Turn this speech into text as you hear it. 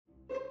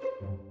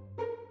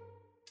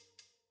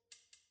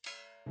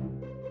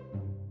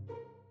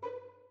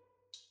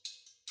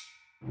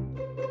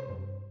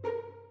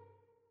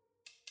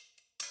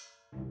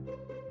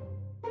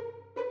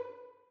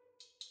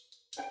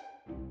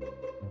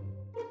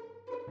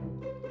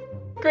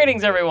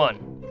Greetings,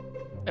 everyone,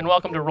 and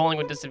welcome to Rolling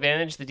with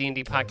Disadvantage, the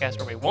D&D podcast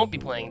where we won't be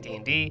playing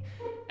D&D.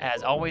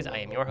 As always, I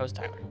am your host,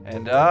 Tyler.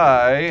 And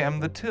I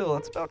am the Till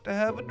that's about to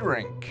have a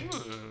drink.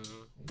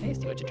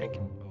 Tasty, what you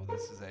drinking? Oh,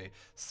 this is a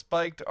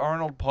spiked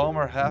Arnold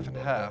Palmer half and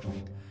half.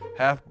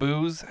 Half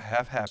booze,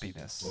 half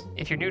happiness.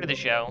 If you're new to the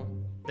show,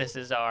 this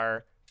is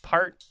our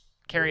part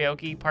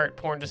karaoke, part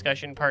porn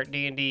discussion, part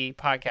D&D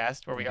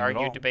podcast where we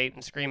argue, debate,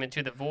 and scream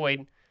into the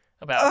void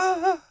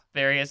about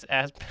various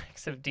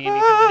aspects of D&D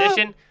 5th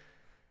edition.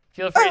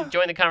 Feel free to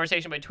join the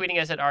conversation by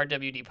tweeting us at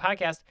RWD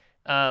Podcast.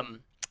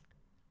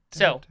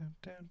 So,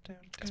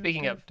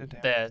 speaking of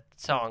the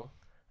song,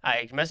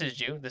 I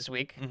messaged you this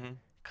week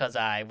because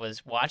I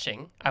was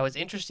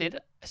interested.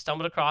 I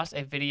stumbled across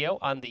a video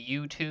on the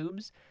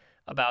YouTubes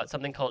about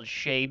something called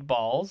Shade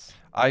Balls.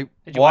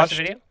 Did you watch the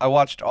video? I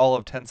watched all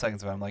of 10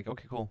 seconds of it. I'm like,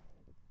 okay, cool.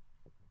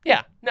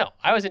 Yeah, no,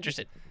 I was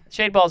interested.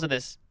 Shade Balls are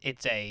this.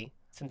 It's a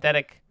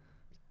synthetic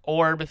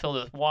orb filled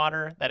with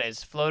water that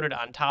is floated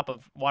on top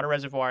of water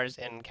reservoirs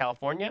in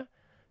California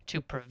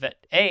to prevent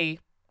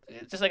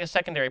just like a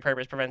secondary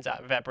purpose prevents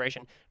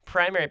evaporation.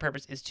 Primary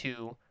purpose is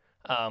to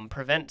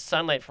prevent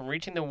sunlight from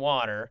reaching the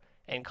water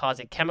and cause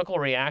a chemical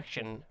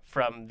reaction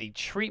from the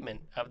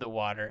treatment of the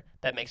water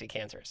that makes it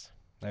cancerous.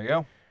 There you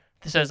go.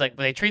 So it's like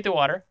they treat the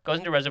water, goes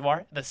into a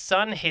reservoir, the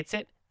sun hits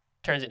it,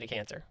 turns it into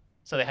cancer.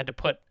 So they had to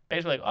put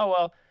basically like, oh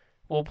well,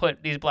 we'll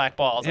put these black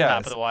balls on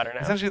top of the water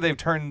now. Essentially, they've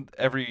turned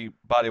every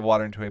body of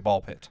water into a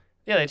ball pit.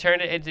 Yeah, they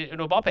turned it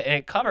into a ball pit, and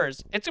it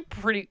covers. It's a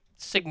pretty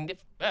significant.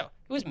 Oh,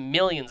 it was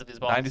millions of these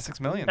balls. 96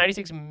 million.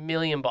 96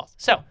 million balls.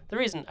 So the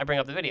reason I bring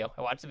up the video,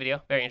 I watched the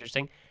video, very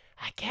interesting.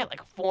 I get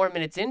like 4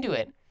 minutes into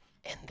it,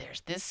 and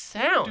there's this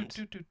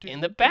sound in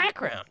the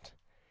background,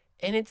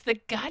 and it's the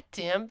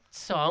goddamn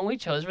song we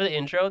chose for the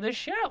intro of this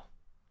show.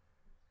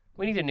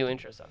 We need a new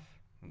intro song.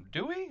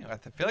 Do we? I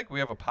feel like we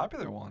have a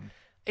popular one.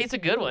 It's a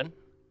good one,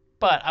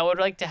 but I would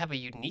like to have a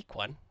unique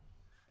one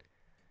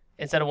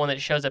instead of one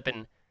that shows up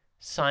in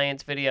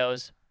science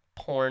videos,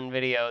 porn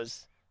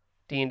videos,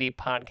 D&D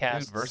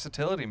podcasts. Dude,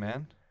 versatility,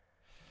 man.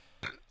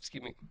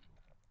 Excuse me.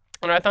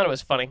 And I thought it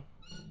was funny.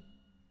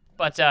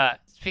 But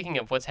speaking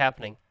of what's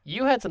happening,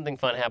 you had something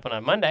fun happen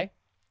on Monday.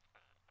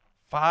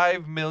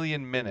 5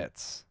 million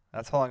minutes.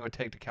 That's how long it would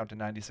take to count to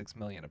 96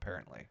 million,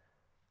 apparently.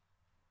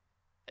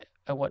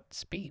 At what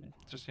speed?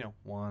 Just,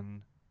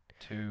 1,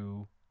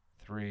 2,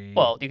 3.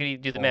 Well, you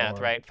could do the 4. math,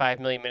 right?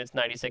 5 million minutes,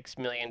 96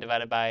 million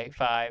divided by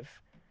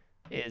 5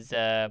 is,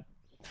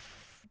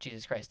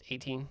 Jesus Christ,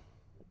 18?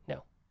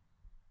 No.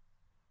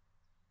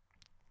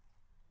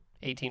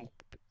 19.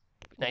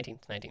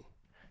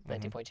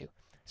 19.2.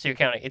 So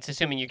it's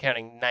assuming you're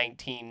counting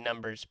 19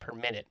 numbers per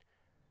minute.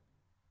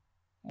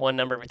 One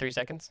number every 3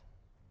 seconds?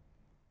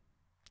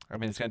 I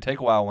mean, it's going to take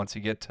a while once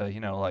you get to,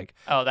 like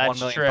oh, that's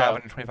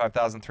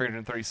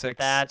 1,525,336.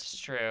 That's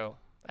true.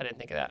 I didn't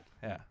think of that.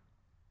 Yeah.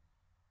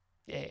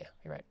 Yeah,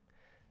 you're right.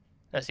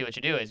 Now, see what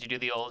you do is you do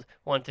the old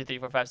 1, 2, 3,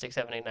 4, 5, 6,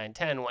 7, 8, 9,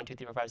 10, 1, 2,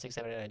 3, 4, 5, 6,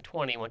 7, 8, 9,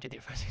 20, 1, 2, 3,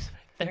 4, 5, 6, 7,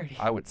 8, 30.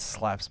 I would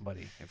slap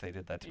somebody if they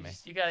did that to me.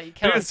 You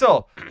count. Dude,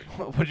 still,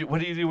 what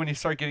do you do when you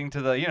start getting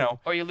to the,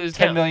 or you lose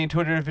count.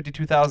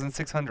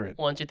 10,252,600?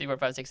 1, 2, 3, 4,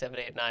 5, 6, 7,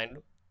 8, 9,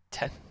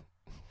 10.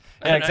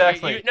 Yeah,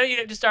 exactly. You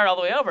have to start all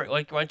the way over.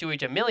 Like, once you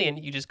reach 1 million,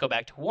 you just go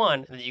back to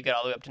 1, and then you get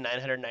all the way up to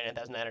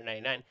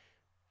 999,999.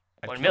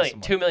 1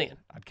 million, 2 million.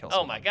 I'd kill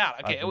someone. someone. Oh, my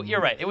God. Okay,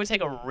 you're right. It would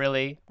take a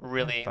really,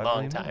 really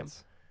long time.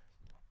 Minutes.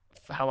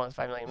 How long is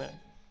 5 million minutes?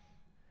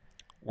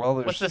 Well,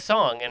 what's the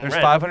song? There's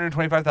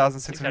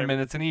 525,600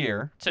 minutes in a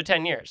year. So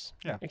 10 years.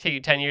 Yeah. It take you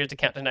 10 years to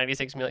count to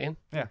 96 million.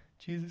 Yeah.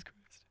 Jesus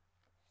Christ.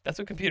 That's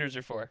what computers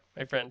are for,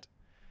 my friend.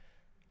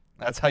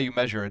 That's how you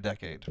measure a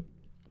decade.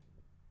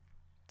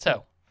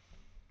 So,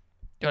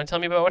 you want to tell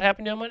me about what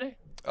happened to you on Monday?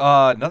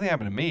 Nothing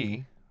happened to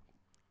me.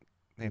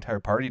 The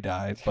entire party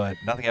died, but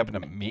nothing happened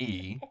to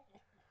me.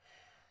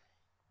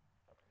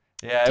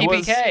 Yeah,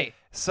 TPK.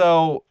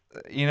 So,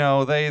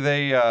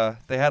 they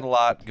had a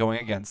lot going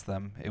against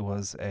them. It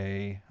was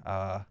a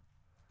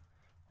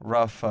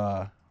rough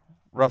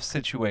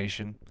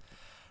situation.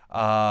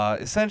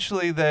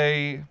 Essentially,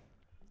 they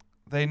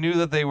knew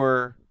that they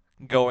were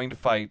going to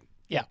fight.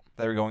 Yeah.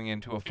 They were going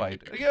into a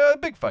fight. Yeah, a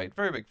big fight,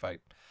 very big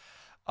fight.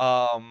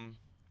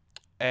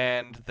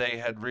 And they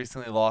had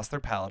recently lost their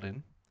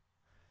paladin.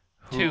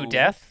 To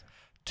death?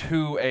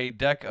 To a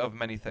deck of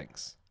many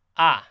things.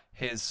 Ah.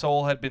 His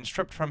soul had been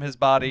stripped from his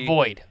body.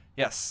 Void.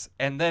 Yes,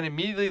 and then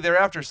immediately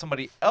thereafter,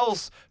 somebody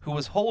else who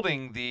was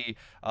holding the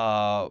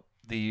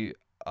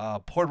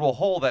portable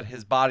hole that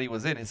his body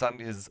was in,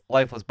 his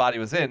lifeless body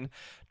was in,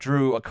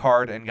 drew a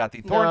card and got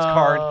the Thorns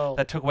card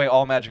that took away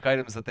all magic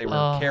items that they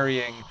were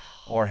carrying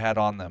or had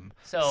on them.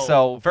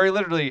 So very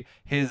literally,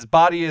 his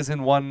body is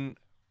in one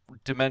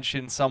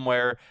dimension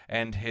somewhere,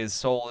 and his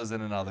soul is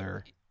in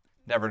another,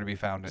 never to be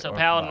found. So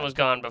Paladin was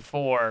gone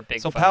before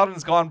Big Fight.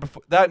 Paladin's gone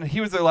before that, and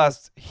he was their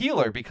last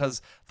healer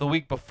because the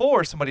week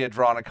before somebody had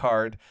drawn a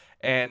card,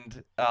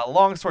 and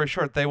long story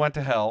short, they went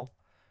to hell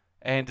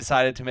and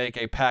decided to make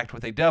a pact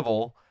with a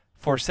devil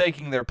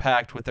forsaking their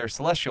pact with their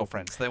celestial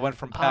friends. They went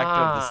from pact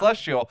of the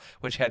celestial,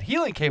 which had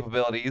healing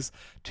capabilities,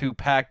 to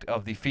pact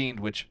of the fiend,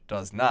 which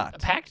does not. A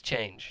pact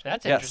change.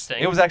 That's yes,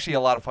 interesting. It was actually a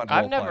lot of fun to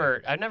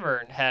roleplay. I've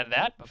never had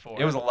that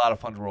before. It was a lot of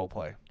fun to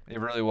roleplay. It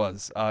really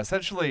was.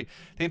 Essentially,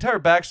 the entire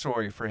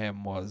backstory for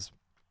him was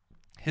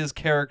his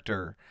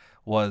character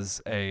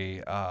was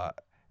a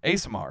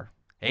Aasimar,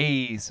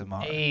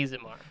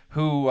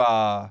 who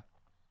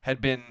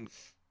had been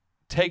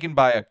taken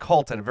by a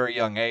cult at a very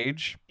young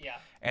age. Yeah.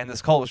 And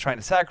this cult was trying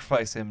to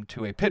sacrifice him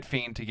to a pit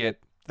fiend to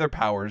get their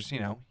powers.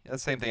 The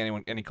same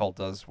thing any cult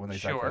does when they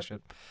sacrifice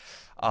it.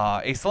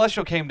 A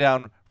celestial came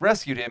down,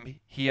 rescued him.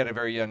 He, at a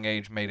very young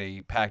age, made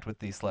a pact with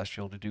the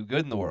celestial to do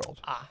good in the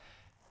world.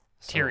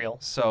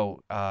 Tyrael.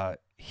 So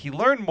he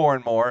learned more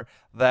and more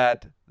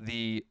that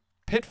the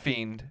pit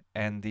fiend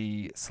and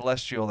the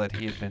celestial that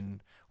he had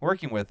been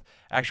working with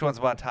actually once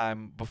upon a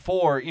time,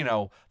 before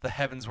the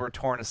heavens were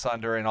torn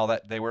asunder and all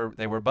that, they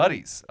were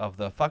buddies of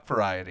the fuck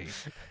variety.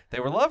 They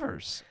were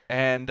lovers,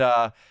 and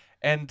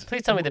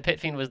please tell me the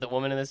pit fiend was the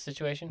woman in this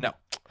situation. No.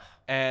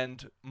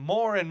 And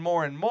more and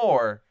more and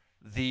more,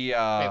 the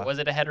wait, was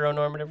it a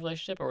heteronormative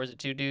relationship, or was it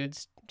two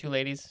dudes, two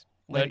ladies,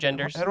 no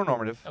genders?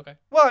 Heteronormative. Okay.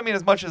 Well, I mean,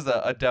 as much as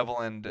a devil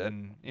and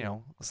a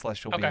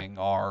celestial being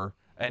are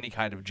any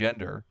kind of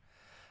gender.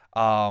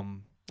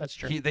 That's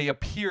true. They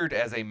appeared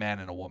as a man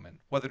and a woman.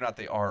 Whether or not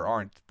they are or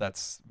aren't,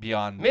 that's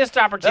beyond... Missed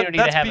opportunity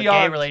to have a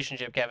gay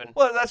relationship, Kevin.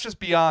 Well, that's just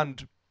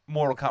beyond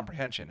moral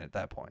comprehension at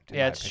that point.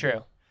 Yeah, it's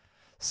true.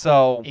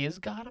 So... Is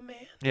God a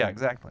man? Yeah,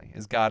 exactly.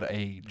 Is God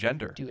a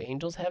gender? Do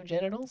angels have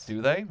genitals?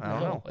 Do they? I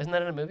don't know. Isn't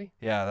that in a movie?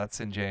 Yeah, that's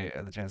in the Jay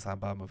and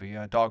Silent Bob movie,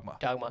 Dogma.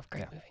 Dogma,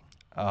 great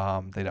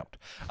movie. They don't.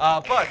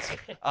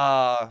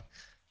 But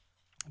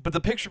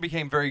the picture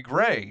became very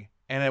gray,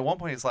 and at one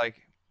point he's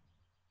like...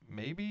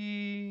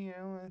 Maybe,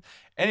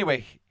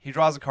 Anyway, he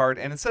draws a card,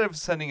 and instead of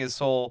sending his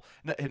soul,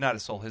 not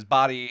his soul, his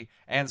body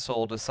and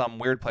soul to some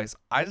weird place,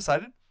 I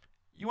decided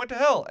you went to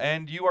hell,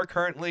 and you are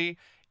currently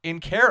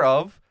in care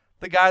of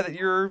the guy that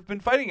you've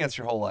been fighting against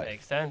your whole life.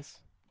 Makes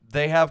sense.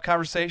 They have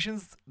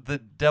conversations. The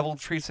devil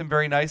treats him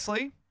very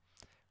nicely,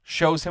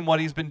 shows him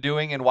what he's been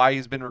doing and why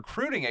he's been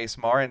recruiting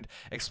Aasimar, and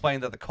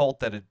explained that the cult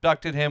that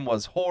abducted him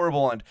was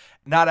horrible and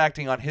not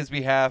acting on his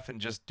behalf and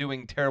just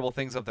doing terrible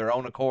things of their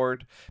own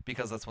accord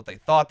because that's what they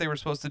thought they were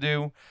supposed to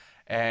do.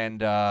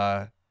 And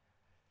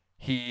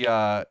he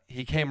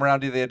came around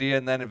to the idea,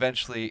 and then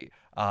eventually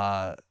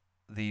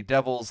the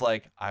devil's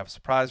like, I have a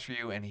surprise for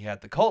you, and he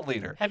had the cult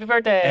leader. Happy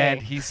birthday!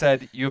 And he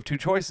said, you have two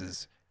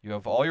choices. You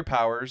have all your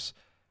powers.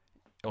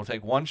 It'll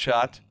take one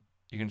shot.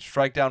 You can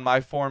strike down my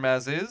form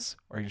as is,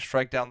 or you can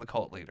strike down the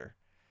cult leader.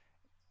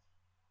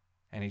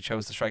 And he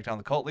chose to strike down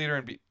the cult leader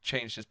and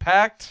changed his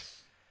pact.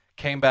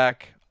 Came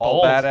back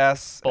all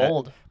badass.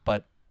 Bold.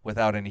 But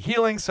without any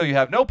healing. So you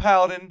have no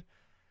paladin,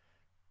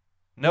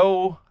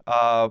 no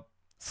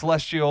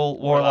celestial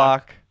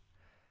warlock.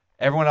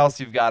 Everyone else,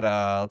 you've got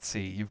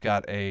you've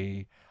got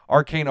a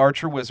arcane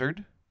archer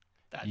wizard.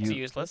 That's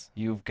useless.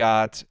 You've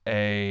got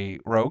a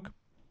rogue.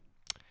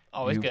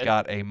 Always good. You've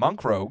got a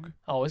monk rogue.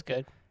 Always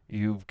good.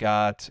 You've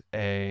got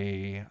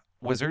a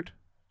wizard,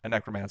 a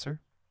necromancer,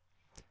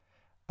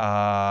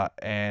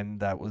 and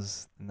that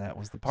was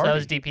the party. So that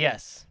was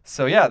DPS.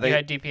 So yeah, you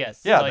had DPS.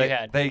 Yeah, That's all you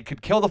had. They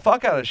could kill the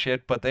fuck out of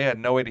shit, but they had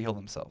no way to heal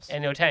themselves.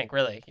 And no tank,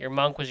 really. Your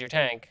monk was your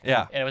tank.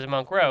 Yeah. And it was a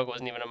monk rogue. It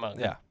wasn't even a monk.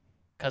 Yeah.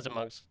 Because a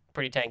monk's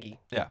pretty tanky.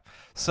 Yeah.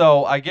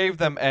 So I gave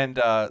them, and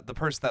the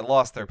person that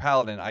lost their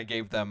paladin, I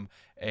gave them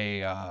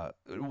there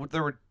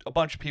were a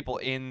bunch of people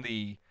in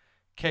the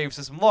cave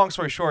system. Long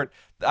story short,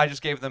 I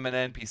just gave them an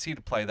NPC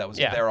to play that was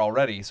there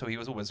already, so he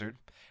was a wizard.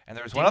 And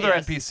there was one other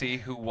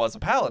NPC who was a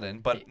paladin,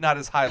 but not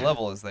as high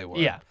level as they were.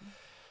 Yeah.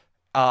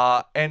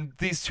 And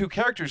these two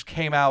characters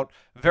came out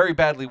very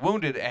badly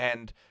wounded,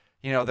 and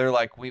they're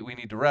like, we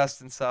need to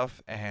rest and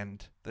stuff.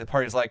 And the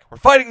party's like, we're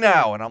fighting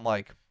now, and I'm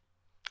like,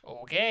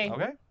 okay,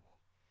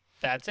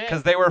 that's it.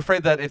 Because they were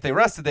afraid that if they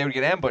rested, they would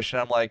get ambushed,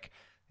 and I'm like,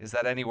 is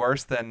that any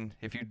worse than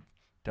if you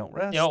don't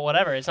rest?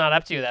 Whatever. It's not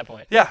up to you at that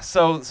point. Yeah.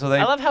 So they.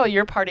 I love how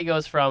your party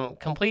goes from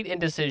complete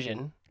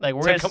indecision, like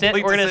we're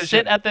gonna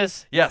sit at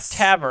this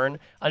tavern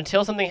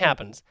until something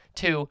happens,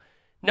 to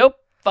nope,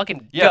 fucking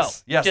go.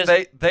 Yes.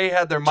 They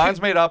had their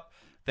minds made up.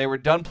 They were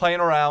done playing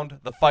around.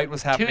 The fight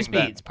was happening. Two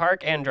speeds,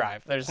 park and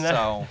drive. There's no.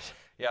 So,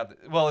 yeah.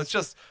 Well, it's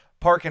just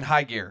park and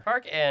high gear.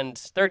 Park and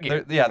third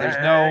gear.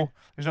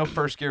 There's no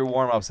first gear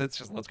warm ups. It's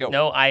just let's go.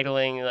 No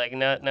idling, like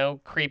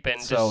no creeping.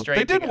 So just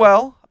straight. They did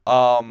well.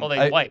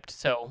 They wiped.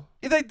 So.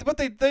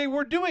 They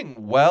were doing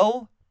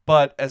well,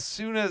 but as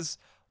soon as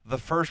the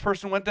first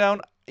person went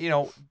down,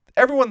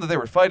 everyone that they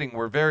were fighting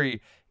were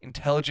very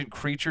intelligent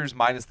creatures,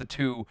 minus the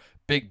two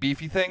big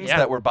beefy things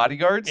that were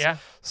bodyguards. Yeah.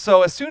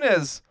 So as soon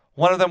as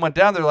one of them went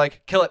down, they're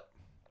like, kill it.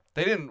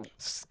 They didn't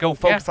go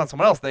focus on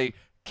someone else. They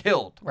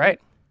killed. Right.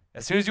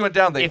 As soon as you went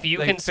down, if you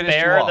can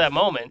spare that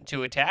moment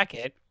to attack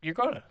it, you're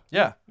gonna.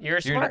 Yeah.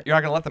 You're smart. You're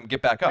not gonna let them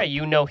get back up.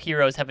 Right.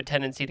 Heroes have a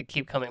tendency to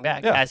keep coming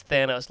back, as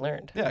Thanos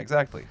learned. Yeah,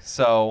 exactly.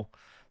 So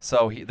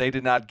they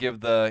did not give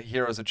the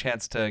heroes a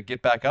chance to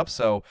get back up.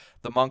 So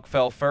the monk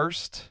fell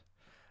first.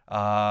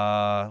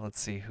 Let's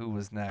see who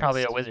was next.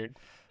 Probably a wizard.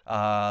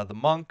 The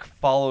monk,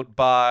 followed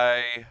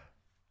by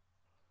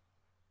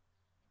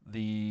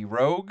the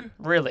rogue.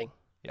 Really?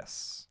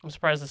 Yes. I'm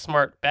surprised the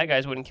smart bad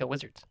guys wouldn't kill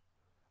wizards.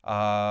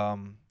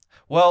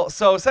 Well,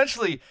 so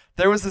essentially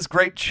there was this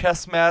great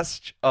chess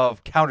match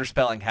of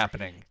counterspelling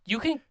happening. You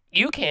can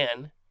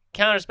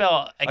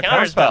counterspell a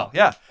counterspell.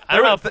 Yeah. I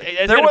don't know if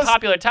it's been a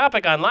popular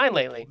topic online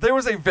lately. There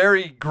was a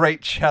very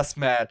great chess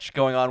match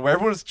going on where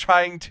everyone was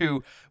trying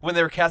to, when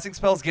they were casting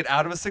spells, get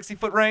out of a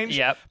 60-foot range.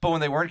 Yep. But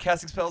when they weren't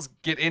casting spells,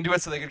 get into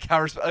it so they could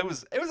counterspell. It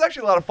was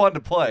actually a lot of fun to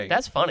play.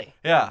 That's funny.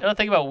 Yeah. I don't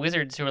think about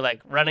wizards who are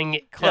like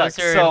running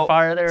closer and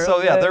farther.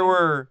 So yeah, there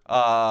were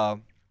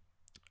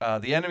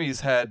the enemies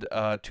had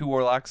 2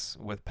 warlocks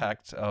with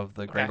Pact of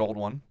the Great Old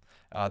One.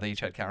 They each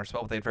had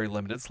counterspell, but they had very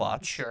limited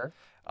slots. Sure.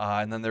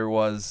 And then there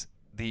was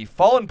the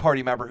fallen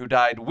party member who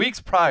died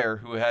weeks prior,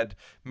 who had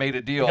made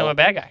a deal. Became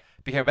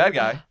a bad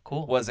guy.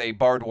 Cool. Was a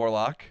bard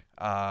warlock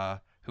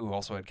who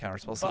also had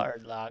counterspells.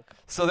 Bardlock.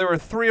 So there were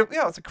 3 of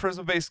it's a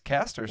charisma-based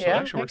caster, so it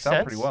actually works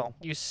out pretty well.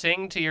 You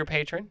sing to your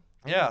patron.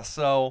 Yeah,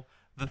 so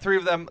the 3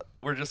 of them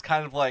were just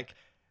kind of like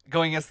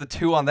going against the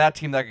 2 on that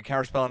team that could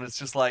counterspell, and it's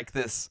just like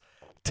this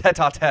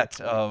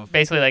tete-a-tete of...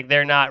 Basically, like,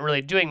 they're not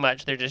really doing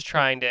much. They're just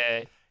trying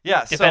to...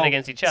 defend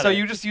against each other. So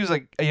you just use a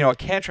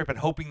cantrip and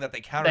hoping that they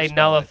counterspell. They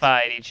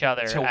nullified each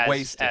other as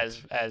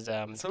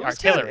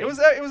artillery. It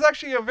was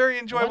actually a very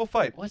enjoyable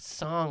fight. What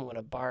song would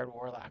a bard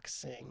warlock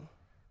sing?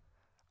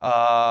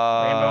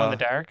 Rainbow in the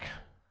Dark.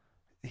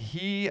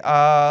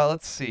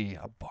 Let's see,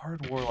 a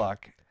bard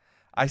warlock.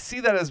 I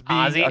see that as being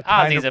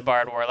Ozzy's a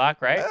bard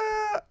warlock, right?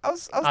 I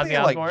was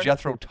thinking like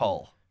Jethro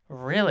Tull.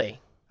 Really?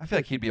 I feel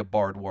like he'd be a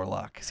bard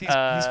warlock because he's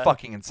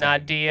fucking insane.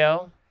 Not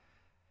Dio.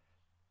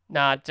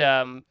 Not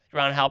Ron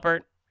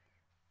Halpert.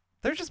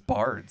 They're just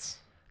bards.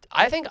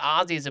 I think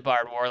Ozzy's a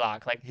bard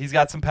warlock. Like he's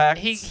got some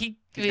pacts. He's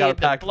got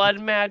the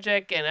blood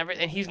magic and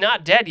everything. And he's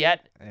not dead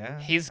yet. Yeah.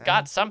 He's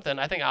got something.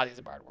 I think Ozzy's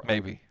a bard warlock.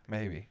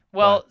 Maybe.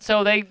 Well,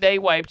 so they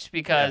wiped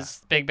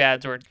because big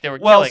bads were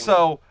killing. Well,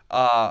 so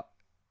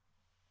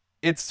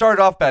it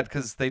started off bad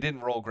because they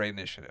didn't roll great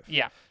initiative.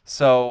 Yeah.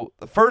 So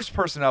the first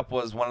person up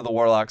was one of the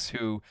warlocks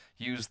who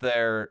used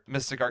their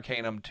Mystic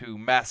Arcanum to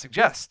mass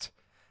suggest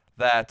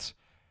that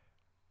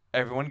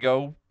everyone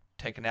go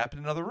take a nap in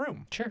another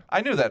room. Sure.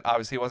 I knew that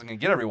obviously it wasn't going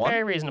to get everyone.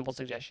 Very reasonable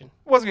suggestion.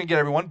 It wasn't going to get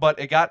everyone, but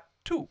it got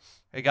 2.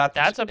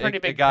 That's a pretty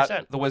big percent.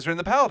 It got the wizard and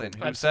the paladin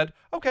who said,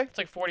 okay. It's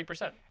like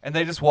 40%. And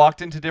they just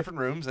walked into different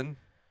rooms and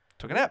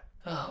took a nap.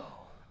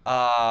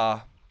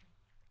 Oh.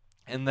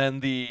 And then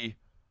the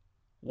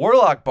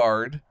warlock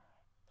bard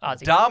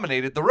Ozzy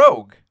dominated the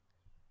rogue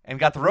and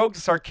got the rogue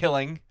to start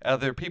killing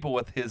other people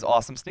with his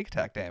awesome sneak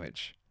attack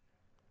damage.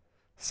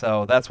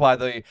 So that's why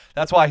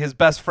his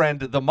best friend,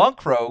 the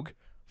monk rogue,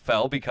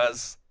 fell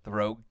because the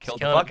rogue killed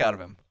the fuck out of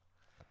him.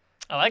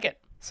 I like it.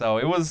 So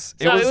it was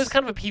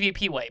kind of a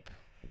PvP wipe.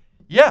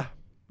 Yeah.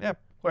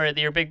 Where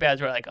your big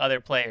bads were like other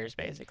players,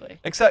 basically.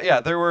 Except,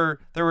 there were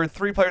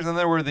 3 players, and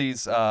there were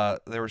these. There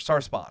were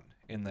Starspawn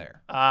in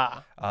there.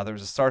 There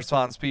was a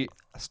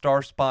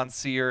Starspawn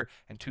Seer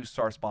and 2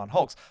 Starspawn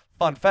Hulks.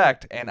 Fun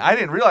fact, and I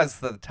didn't realize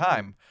this at the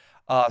time.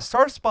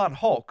 Starspawn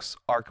Hulks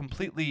are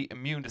completely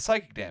immune to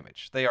psychic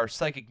damage. They are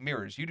psychic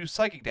mirrors. You do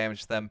psychic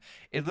damage to them,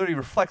 it literally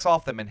reflects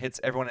off them and hits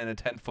everyone in a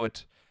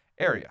 10-foot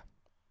area.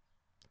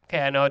 Okay,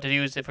 I know what to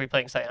use if we're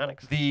playing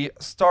Psionics. The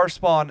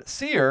Starspawn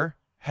Seer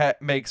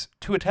makes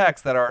 2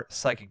 attacks that are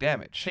psychic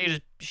damage. So you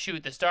just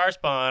shoot the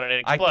Starspawn and it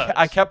explodes.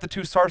 I kept the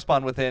 2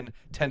 Starspawn within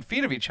 10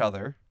 feet of each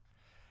other,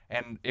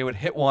 and it would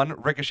hit one,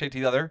 ricochet to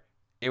the other.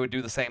 It would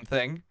do the same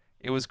thing.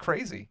 It was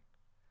crazy.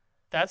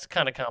 That's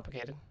kind of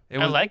complicated.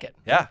 I like it.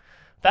 Yeah.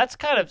 That's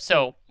kind of,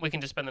 so we can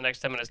just spend the next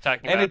 10 minutes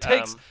talking about it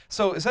takes,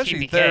 so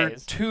essentially TPKs. there are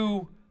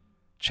 2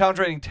 challenge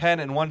rating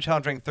 10 and 1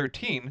 challenge rating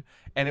 13,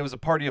 and it was a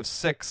party of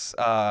 6,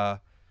 5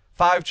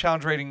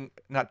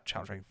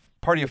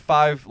 party of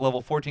 5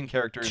 level 14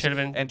 characters and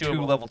doable.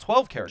 2 level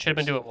 12 characters. Should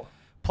have been doable.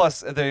 Plus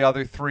the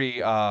other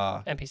 3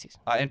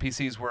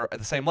 NPCs were at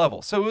the same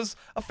level. So it was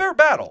a fair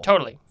battle.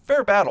 Totally.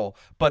 Fair battle,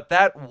 but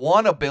that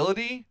one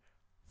ability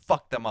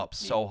fucked them up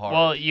so hard.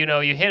 Well,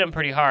 you hit them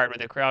pretty hard with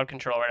the crowd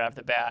control right off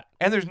the bat.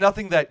 And there's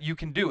nothing that you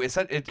can do. It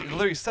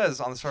literally says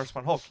on the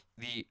Starspawn Hulk,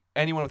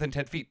 anyone within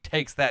 10 feet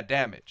takes that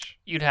damage.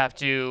 You'd have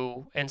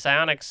to, in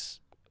Psionics,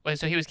 wait,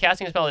 so he was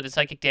casting a spell that did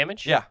psychic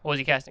damage? Yeah. What was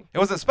he casting? It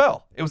wasn't a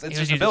spell. It's just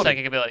using ability.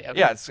 Psychic ability. Okay.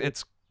 Yeah, it's a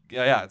psionic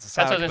That's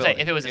what I was going to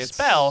say. If it was a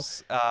spell,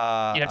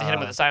 you'd have to hit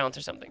him with a silence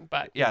or something.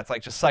 But yeah, it's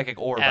like just psychic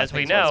orb. As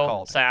we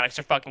know, psionics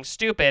are fucking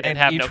stupid and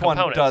have no components.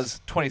 Each one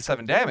does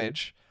 27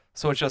 damage,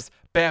 so it's just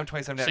bam,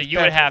 27 damage. So you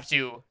would have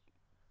to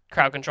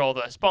crowd control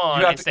the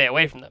spawn and stay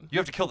away from them. You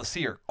have to kill the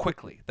seer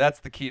quickly. That's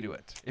the key to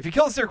it. If you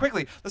kill the seer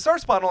quickly, the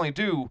Starspawn only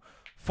do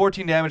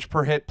 14 damage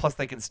per hit, plus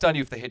they can stun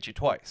you if they hit you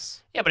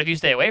twice. Yeah, but if you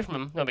stay away from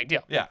them, no big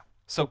deal. Yeah.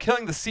 So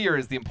killing the seer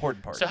is the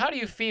important part. So how do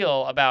you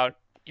feel about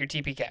your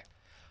TPK?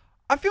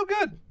 I feel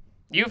good.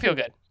 You feel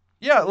good.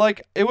 Yeah,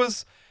 like it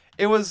was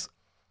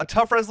a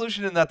tough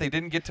resolution in that they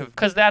didn't get to.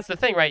 Because that's the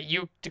thing, right?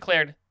 You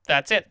declared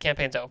that's it.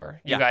 Campaign's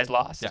over. You guys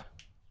lost. Yeah.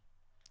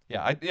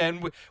 Yeah,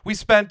 and we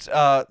spent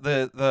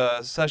the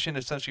session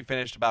essentially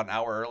finished about an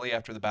hour early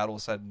after the battle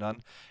was said and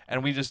done,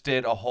 and we just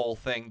did a whole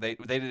thing. They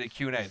did a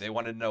Q&A. They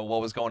wanted to know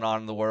what was going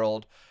on in the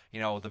world,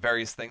 the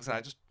various things,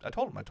 and I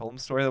told them the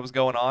story that was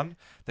going on,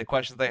 the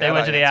questions they had. They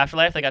went to the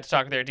afterlife. They got to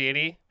talk to their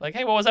deity. Like,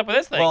 hey, what was up with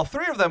this thing? Well,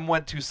 3 of them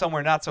went to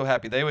somewhere not so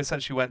happy. They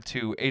essentially went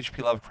to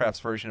H.P. Lovecraft's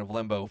version of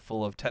Limbo,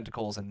 full of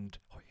tentacles and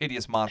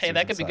hideous monsters. Hey,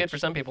 that could be good for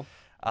some people.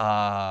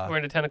 We're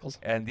into tentacles.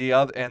 And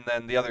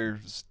then the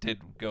others did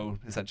go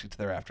essentially to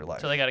their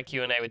afterlife. So they got a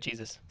Q&A with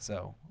Jesus.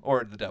 So,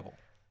 or the devil.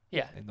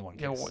 Yeah. In the one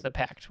case. The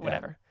pact,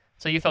 whatever.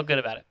 So you felt good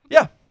about it.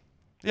 Yeah.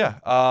 Yeah.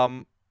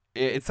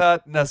 It's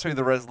not necessarily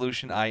the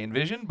resolution I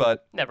envisioned,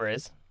 but never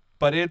is.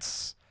 But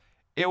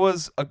it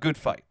was a good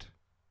fight.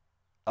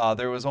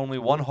 There was only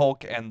one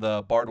Hulk and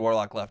the Bard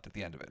Warlock left at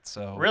the end of it.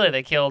 So really,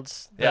 they killed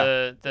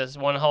this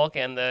one Hulk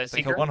and the Seeker?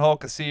 They killed one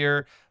Hulk, a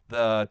Seer,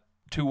 the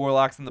 2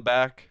 Warlocks in the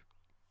back.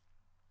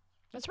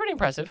 That's pretty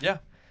impressive. Yeah.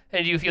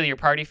 And do you feel your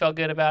party felt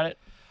good about it?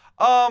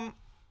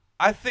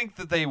 I think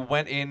that they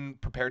went in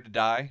prepared to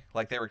die,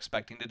 like they were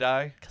expecting to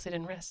die. Because they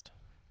didn't rest.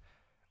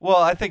 Well,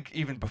 I think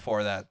even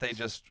before that, they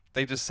just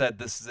said,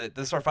 this is it.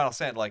 This is our final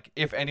stand. Like,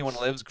 if anyone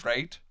lives,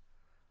 great.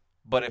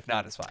 But if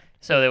not, it's fine.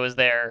 So there was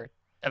their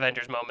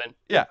Avengers moment.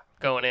 Yeah.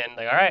 Going in,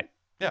 like, all right.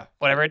 Yeah.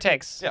 Whatever it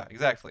takes. Yeah,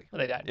 exactly. Well,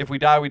 they died. If we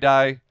die, we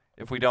die.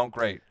 If we don't,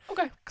 great.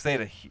 Okay. Because they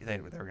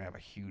were going to have a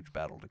huge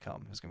battle to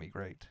come. It was going to be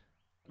great.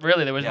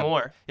 Really? There was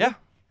more? Yeah.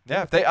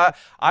 Yeah. If they,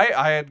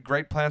 I had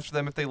great plans for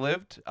them if they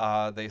lived.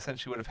 They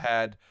essentially would have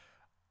had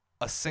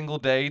a single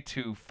day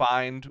to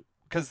find...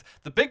 Because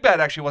the big bad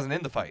actually wasn't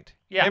in the fight.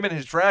 Yeah. Him and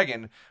his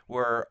dragon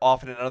were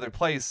off in another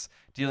place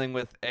dealing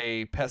with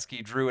a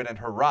pesky druid and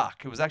her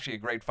rock. It was actually a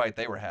great fight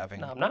they were having.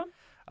 Nom nom?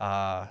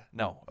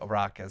 No, a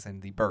rock as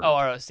in the bird. Oh,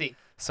 ROC.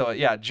 So,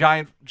 yeah,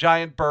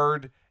 giant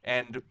bird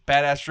and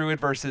badass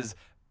druid versus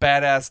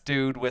badass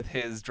dude with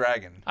his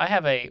dragon. I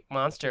have a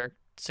monster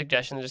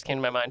suggestion that just came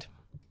to my mind.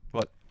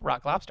 What?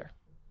 Rock lobster.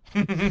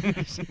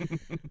 It's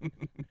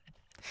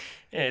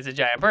a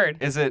giant bird.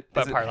 Is it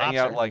hanging lobster.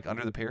 out like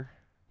under the pier?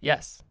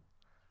 Yes.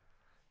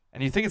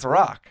 And you think it's a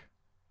rock,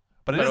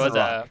 but it was a rock.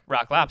 A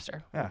rock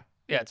lobster. Yeah.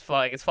 Yeah, it's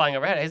flying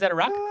overhead. Is that a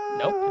rock?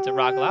 Nope, it's a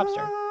rock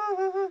lobster.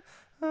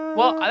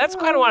 Well, that's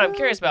kind of what I'm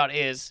curious about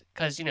is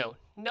because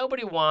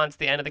nobody wants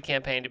the end of the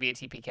campaign to be a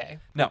TPK.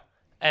 No.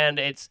 And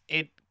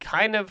it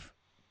kind of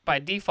by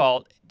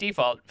default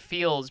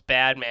feels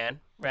bad, man.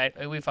 Right?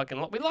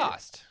 We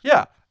lost.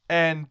 Yeah.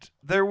 And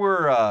there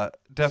were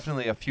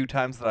definitely a few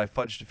times that I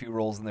fudged a few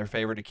rolls in their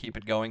favor to keep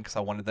it going because I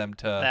wanted them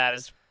to. That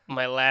is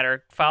my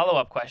latter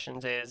follow-up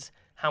questions is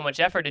how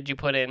much effort did you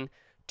put in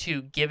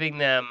to giving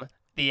them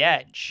the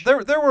edge? There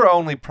were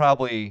only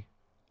probably,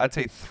 I'd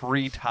say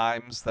 3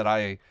 times that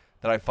I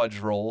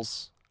fudged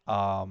rolls.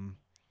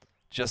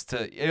 Just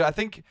to, I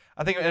think,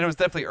 and it was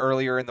definitely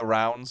earlier in the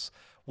rounds.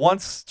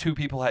 Once 2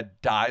 people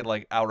had died,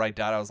 like outright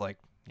died, I was like,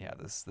 yeah,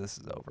 this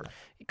is over.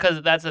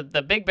 Because that's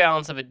the big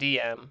balance of a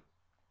DM.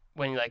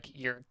 When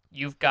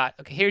you've got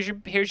here's your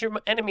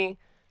enemy,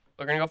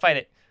 we're gonna go fight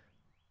it.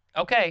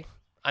 Okay,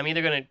 I'm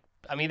either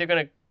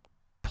gonna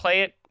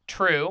play it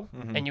true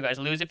and you guys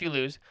lose if you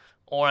lose,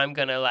 or I'm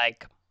gonna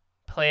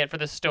play it for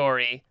the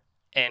story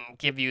and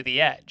give you the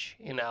edge,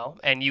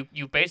 And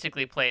you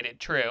basically played it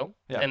true,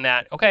 and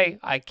that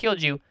I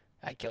killed you.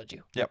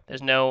 Yep.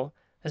 There's no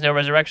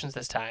resurrections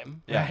this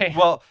time. Yeah. Right?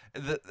 Well,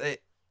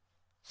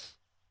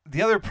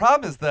 the other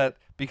problem is that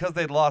because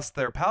they'd lost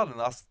their paladin,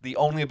 lost the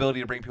only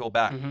ability to bring people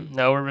back. Mm-hmm.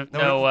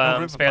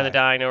 No spare the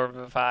dying, no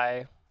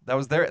revivify. That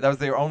was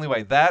their only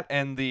way. That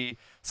and the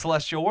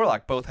Celestial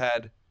Warlock both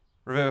had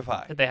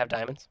revivify. Did they have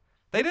diamonds?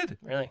 They did.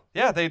 Really?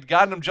 Yeah, they'd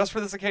gotten them just for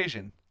this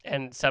occasion.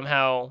 And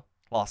somehow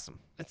lost them.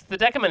 It's the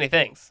deck of many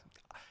things.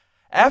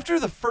 After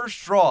the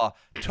first draw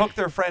took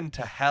their friend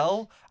to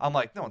hell, I'm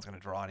like, no one's going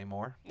to draw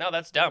anymore. No,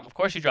 that's dumb. Of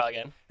course you draw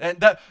again. And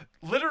that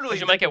literally...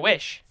 You might get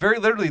wish. Very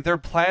literally, their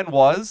plan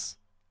was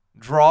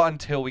draw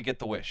until we get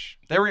the wish.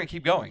 They were going to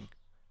keep going.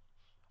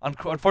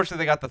 Unfortunately,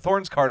 they got the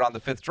Thorns card on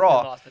the 5th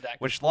draw, lost the deck.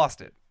 Which lost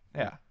it.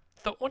 Yeah.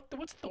 What's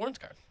the Thorns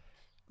card?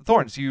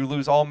 Thorns. You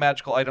lose all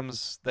magical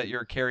items that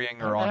you're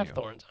carrying or on you. I have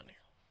Thorns on here.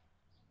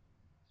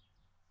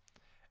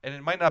 And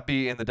it might not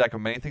be in the deck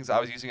of many things. I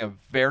was using a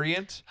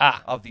variant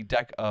of the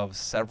deck of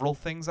several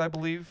things, I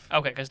believe.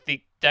 Okay, because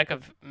the deck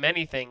of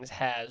many things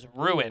has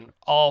ruin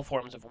all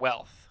forms of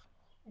wealth.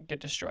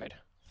 Get destroyed.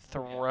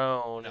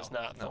 Throne is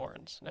not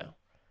Thorns. No.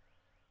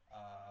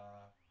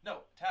 No,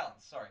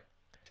 Talons. Sorry.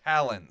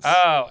 Talons.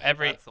 Oh,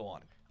 That's the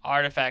one.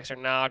 Artifacts are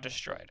not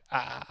destroyed.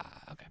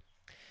 Okay.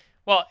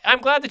 Well, I'm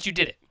glad that you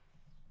did it.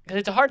 Because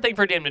it's a hard thing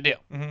for a DM to do.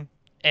 Mm-hmm.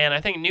 And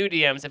I think new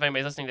DMs, if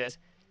anybody's listening to this,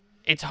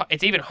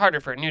 it's even harder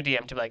for a new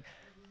DM to be like,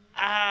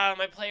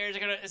 my players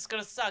it's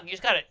gonna suck.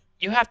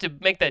 You have to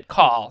make that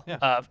call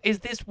of is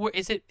this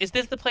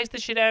the place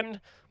that should end?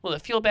 Will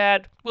it feel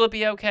bad? Will it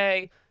be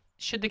okay?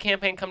 Should the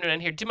campaign come to an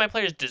end here? Do my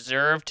players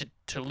deserve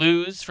to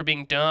lose for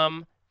being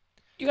dumb?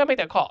 You gotta make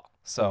that call.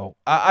 So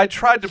I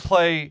tried to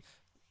play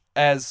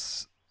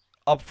as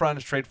upfront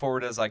and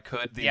straightforward as I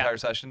could the entire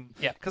session.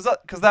 Yeah.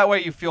 Because that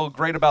way you feel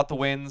great about the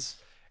wins,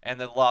 and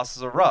the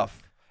losses are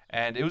rough.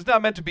 And it was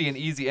not meant to be an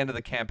easy end of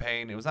the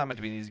campaign. It was not meant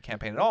to be an easy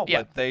campaign at all.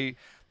 Yeah. But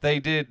they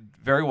did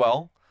very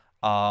well.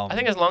 I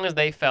think as long as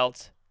they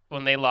felt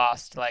when they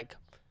lost, like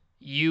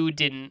you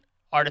didn't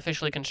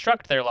artificially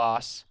construct their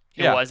loss,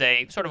 it was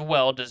a sort of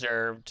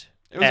well-deserved.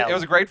 It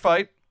was a great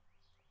fight.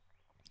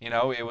 You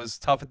know, it was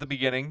tough at the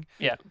beginning.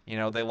 Yeah. You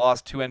know, they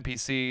lost 2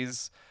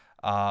 NPCs.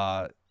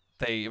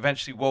 They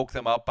eventually woke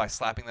them up by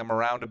slapping them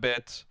around a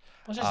bit.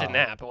 It was just a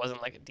nap. It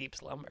wasn't like a deep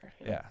slumber.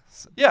 Yeah.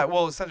 Yeah,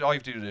 well, essentially all you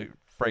have to do to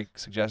break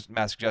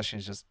mass suggestion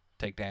is just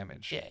take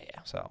damage. Yeah.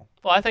 So.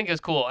 Well, I think it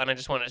was cool, and I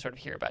just wanted to sort of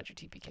hear about your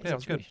TPK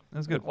situation. Yeah, it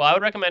was good. Well, I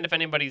would recommend if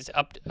anybody's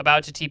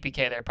about to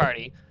TPK their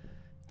party,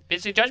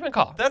 it's a judgment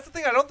call. That's the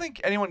thing. I don't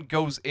think anyone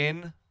goes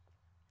in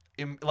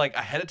like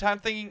ahead of time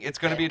thinking it's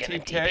going to be a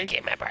TPK.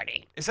 TPK my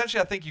party.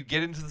 Essentially, I think you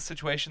get into the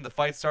situation, the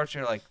fight starts,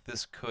 and you're like,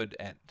 this could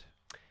end.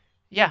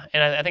 Yeah,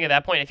 and I think at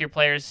that point, if your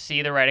players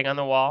see the writing on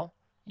the wall,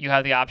 you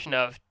have the option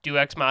of do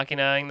Ex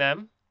Machina-ing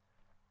them,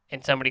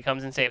 and somebody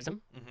comes and saves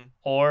them,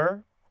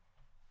 or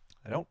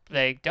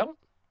they don't.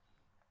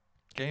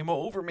 Game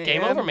over, man.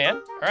 Game over, man.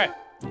 All right,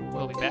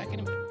 we'll be back in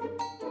a minute.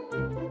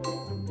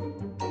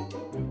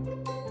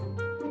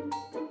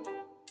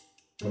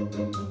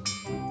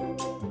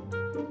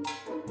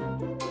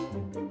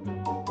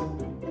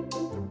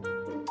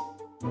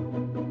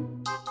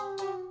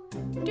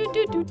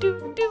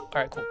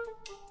 All right, cool.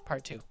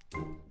 Part 2.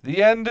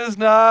 The end is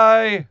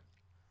nigh.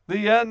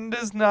 The end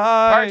is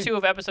nigh. Part 2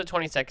 of episode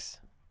 26.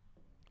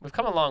 We've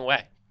come a long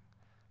way.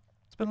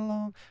 It's been a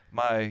long.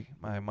 My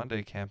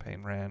Monday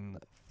campaign ran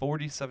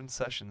 47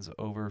 sessions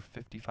over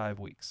 55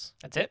 weeks.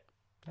 That's it?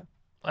 Yeah.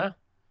 Wow.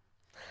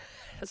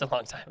 That's a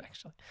long time,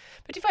 actually.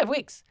 55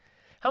 weeks.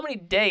 How many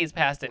days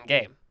passed in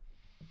game?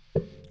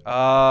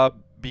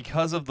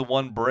 Because of the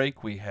one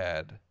break we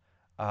had,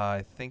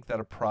 I think that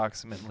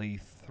approximately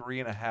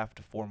 3.5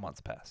 to 4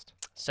 months passed.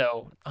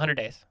 So 100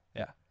 days.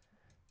 Yeah.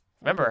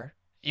 Remember,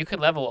 you could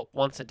level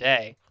once a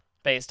day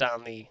based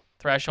on the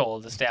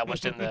thresholds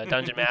established in the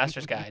Dungeon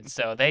Master's Guide.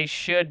 So they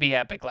should be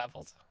epic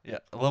levels. Yeah,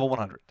 level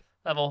 100.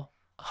 Level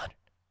 100.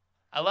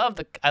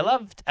 I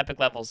loved epic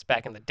levels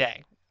back in the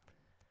day.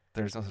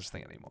 There's no such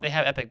thing anymore. They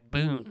have epic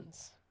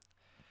boons.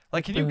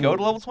 Like, can you go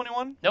to level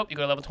 21? Nope, you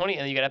go to level 20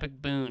 and then you get epic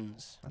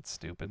boons. That's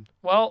stupid.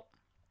 Well,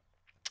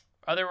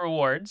 other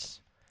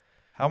rewards.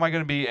 How am I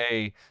going to be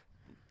a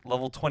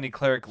level 20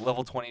 cleric,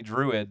 level 20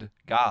 druid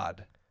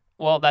god?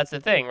 Well, that's the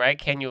thing, right?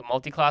 Can you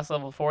multi-class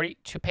level 40?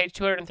 Page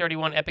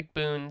 231 epic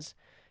boons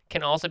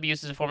can also be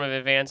used as a form of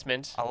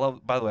advancement.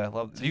 By the way,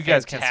 you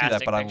guys can't see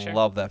that, but picture. I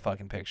love that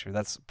fucking picture.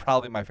 That's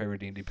probably my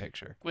favorite D&D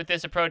picture. With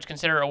this approach,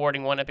 consider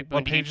awarding 1 epic boon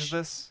What to page each. is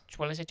this?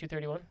 What did I say,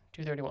 231?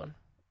 231.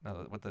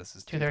 No, what this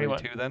is 231.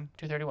 232 then?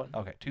 231.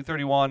 Okay,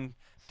 231,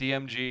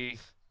 DMG,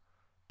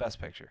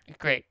 best picture.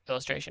 Great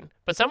illustration.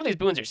 But some of these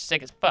boons are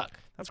sick as fuck.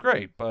 That's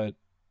great, but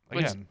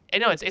again. I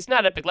know it's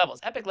not epic levels.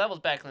 Epic levels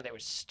back in the day were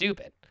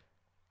stupid.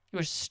 You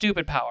were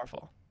stupid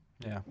powerful.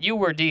 Yeah. You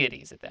were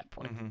deities at that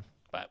point. Mm-hmm.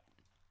 But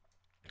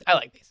I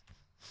like these.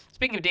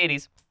 Speaking of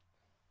deities.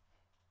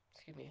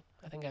 Excuse me.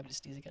 I think I have to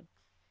sneeze again.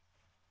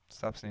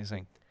 Stop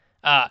sneezing.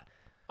 I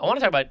want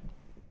to talk about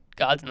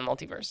gods in the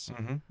multiverse.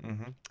 Mm-hmm.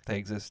 Mm-hmm. They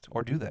exist,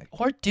 or do they?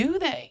 Or do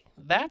they?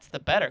 That's the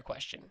better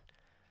question.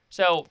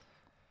 So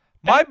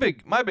my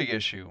big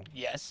issue.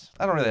 Yes.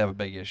 I don't really have a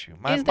big issue.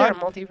 Is there a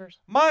multiverse?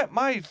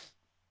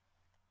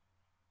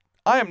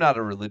 I am not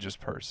a religious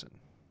person.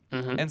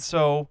 Mm-hmm. And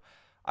so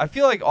I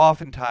feel like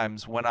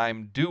oftentimes when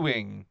I'm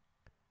doing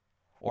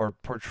or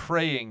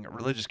portraying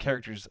religious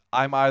characters,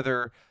 I'm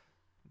either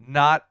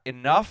not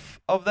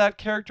enough of that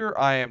character,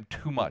 I am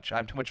too much.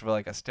 I'm too much of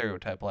a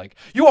stereotype, like,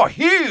 you are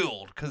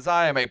healed because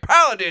I am a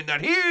paladin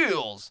that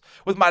heals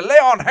with my lay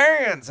on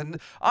hands, and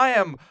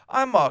I'm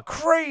a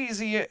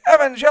crazy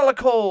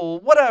evangelical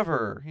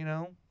whatever, you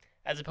know?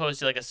 As opposed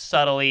to a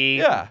subtly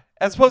Yeah,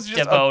 as opposed to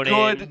just devoted,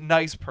 a good,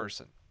 nice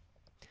person.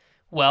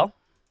 Well,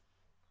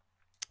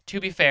 to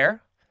be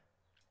fair,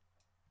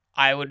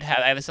 I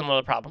have a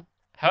similar problem.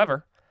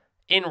 However,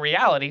 in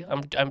reality,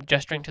 I'm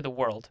gesturing to the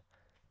world.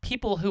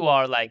 People who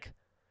are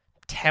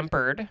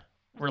tempered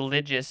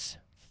religious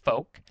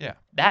folk,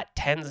 that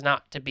tends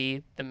not to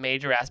be the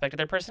major aspect of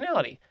their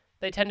personality.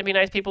 They tend to be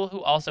nice people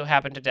who also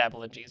happen to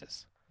dabble in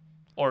Jesus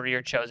or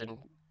your chosen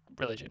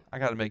religion. I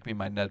got to make me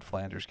my Ned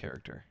Flanders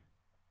character.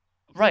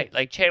 Right,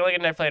 like channeling a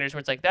Ned Flanders,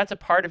 where it's that's a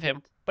part of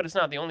him, but it's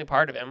not the only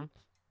part of him.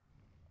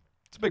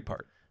 It's a big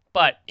part.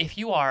 But if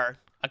you are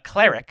a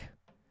cleric,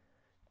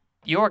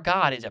 your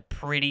god is a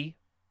pretty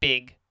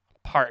big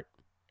part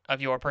of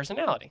your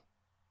personality.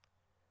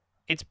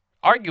 It's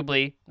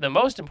arguably the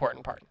most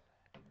important part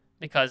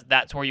because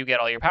that's where you get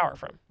all your power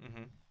from.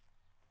 Mm-hmm.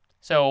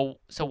 So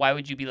why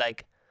would you be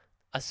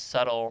a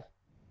subtle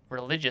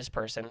religious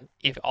person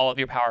if all of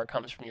your power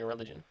comes from your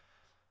religion?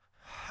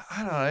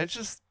 I don't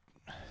know.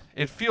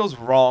 It feels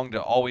wrong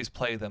to always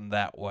play them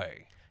that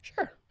way.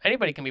 Sure.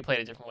 Anybody can be played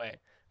a different way.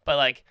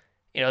 But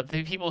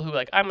the people who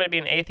I'm going to be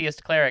an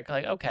atheist cleric,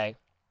 okay,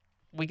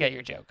 we get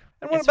your joke.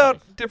 And what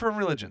about different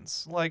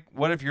religions?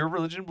 What if your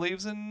religion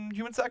believes in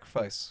human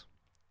sacrifice?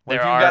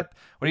 What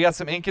do you got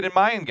some Incan and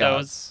Mayan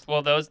gods?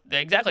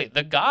 Exactly.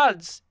 The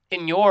gods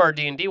in your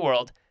D&D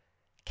world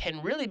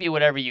can really be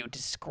whatever you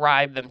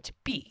describe them to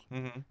be.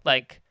 Mm-hmm.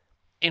 Like,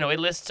 it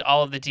lists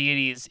all of the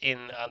deities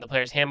in the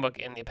player's handbook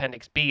in the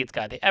Appendix B. It's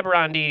got the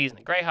Eberron deities and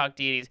the Greyhawk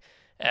deities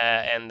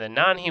and the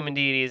non-human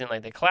deities and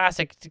like the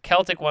classic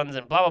Celtic ones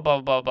and blah, blah,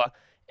 blah, blah, blah.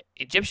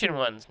 Egyptian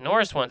ones,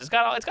 Norse ones. It's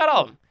got all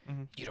of them.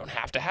 Mm-hmm. You don't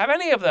have to have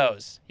any of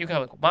those. You can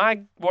have,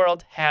 my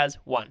world has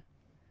one.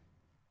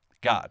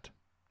 God.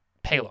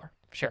 Pelor.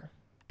 Sure.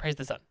 Praise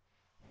the sun.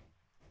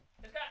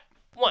 It's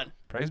got one.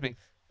 Praise me.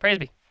 Praise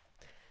me.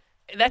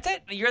 That's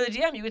it. You're the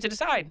DM. You get to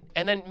decide.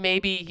 And then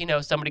maybe,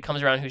 somebody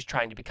comes around who's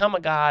trying to become a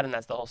god, and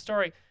that's the whole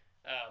story.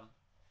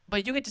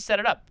 But you get to set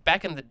it up.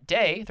 Back in the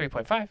day,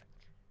 3.5,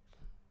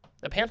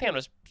 the Pantheon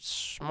was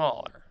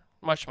smaller.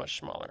 Much, much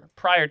smaller.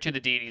 Prior to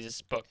the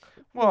deities book.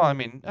 Well, I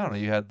mean, I don't know.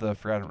 You had the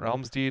Forgotten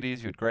Realms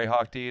deities. You had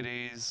Greyhawk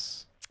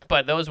deities.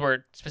 But those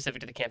were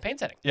specific to the campaign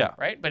setting. Yeah.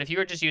 Right? But if you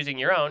were just using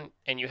your own,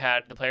 and you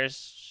had the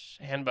player's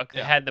handbook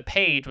that had the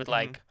page with,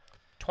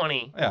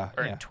 20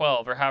 or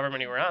 12 or however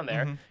many were on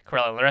there.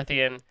 Corella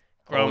Larethian,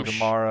 Gromsh,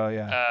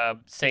 Gamara,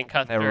 St.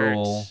 Cuthbert,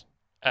 Nerul,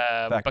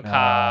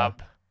 Bacab.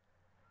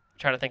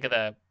 Trying to think of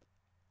the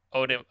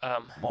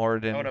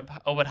Moradin,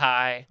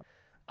 Obadhai,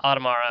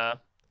 Aldamara,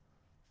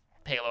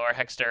 Pelor,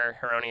 Hexter,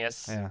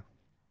 Heronius. Yeah.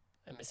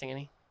 Am I missing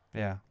any?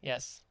 Yeah.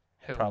 Yes.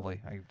 Who?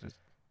 Probably.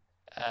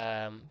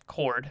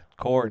 Cord.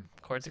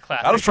 Cord's a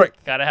classic. Out of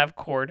strike. Gotta have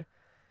Cord.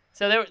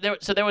 So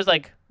there was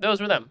those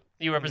were them.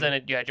 You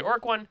represented. You had your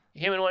orc one,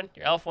 your human one,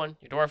 your elf one,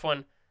 your dwarf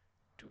one,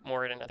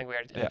 Moradin. I think we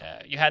already.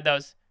 Yeah. You had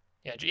those.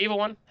 You had your evil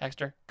one,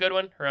 Hexter. Good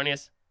one,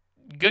 Heronius.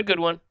 Good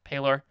one,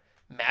 Pelor.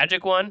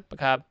 Magic one,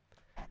 Bacab.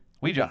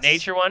 Weejas.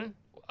 Nature one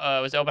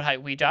was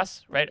Obadhai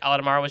Weejas, right?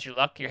 Aladamar was your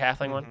luck, your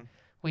halfling one.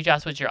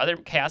 Weejas was your other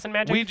chaos and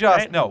magic. Weejas,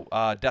 right? No,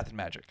 death and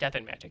magic. Death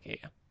and magic,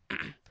 yeah.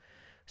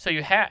 So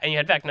you had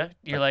Vecna,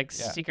 your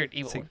secret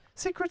evil one.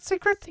 Secret.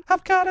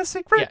 I've got a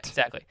secret. Yeah,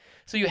 exactly.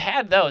 So you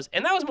had those,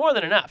 and that was more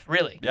than enough,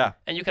 really. Yeah.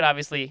 And you could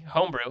obviously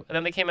homebrew. And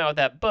then they came out with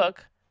that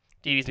book,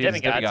 Deities and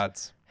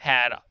Demigods.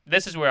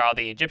 This is where all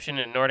the Egyptian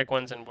and Nordic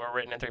ones were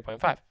written in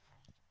 3.5.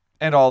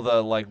 And all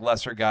the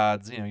lesser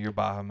gods, your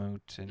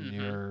Bahamut and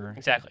your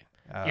exactly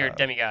your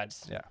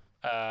demigods.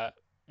 Yeah.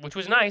 Which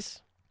was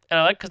nice, and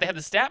I like because they had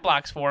the stat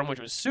blocks for them, which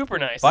was super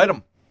nice. Fight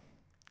them.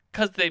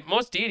 Because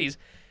most deities,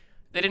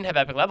 they didn't have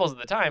epic levels at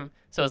the time,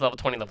 so it was level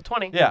 20, level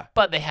 20. Yeah.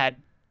 But they had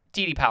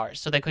deity powers,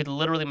 so they could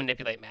literally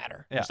manipulate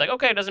matter. Yeah. It's like,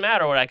 okay, it doesn't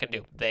matter what I can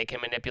do. They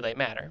can manipulate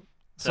matter.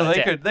 So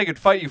they could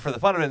fight you for the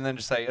fun of it and then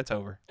just say, it's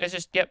over. It's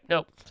just,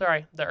 nope,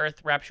 sorry. The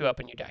earth wraps you up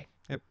and you die.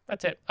 Yep.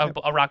 That's it.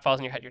 A rock falls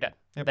on your head, you're dead.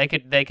 Yep.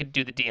 They could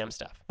do the DM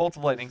stuff. Bolts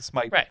of lightning,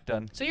 smite, right.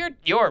 Done. So your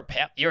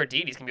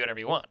deities can be whatever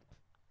you want.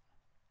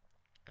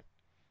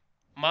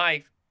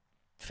 My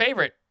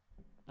favorite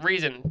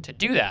reason to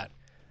do that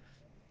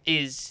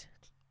is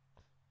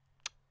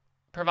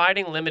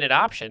providing limited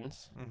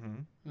options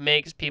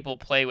makes people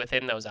play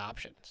within those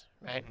options,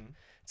 right?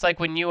 It's like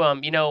when you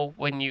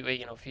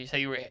if you say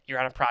you're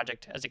on a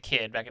project as a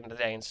kid back in the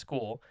day in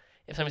school,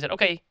 if somebody said,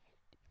 okay,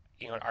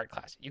 an art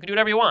class, you can do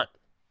whatever you want,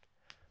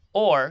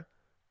 or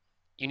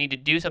you need to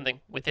do something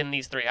within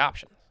these three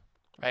options,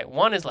 right?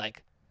 One is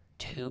like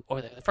the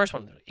first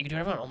one, you can do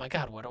whatever you want. Oh my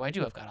God, what do I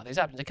do? I've got all these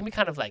options. It can be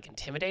kind of like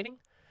intimidating.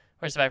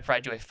 Whereas if I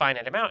provide you a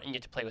finite amount and you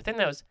get to play within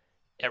those,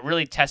 it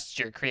really tests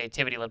your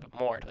creativity a little bit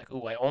more. To like,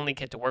 ooh, I only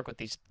get to work with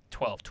these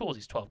 12 tools,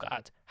 these 12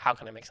 gods. How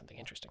can I make something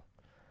interesting?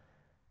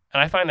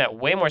 And I find that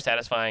way more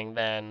satisfying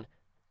than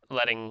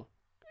letting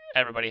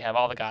everybody have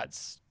all the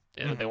gods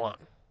that they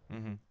want.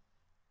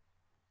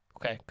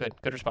 Okay,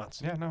 good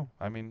response. Yeah, no,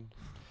 I mean...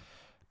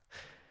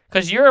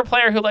 Because you're a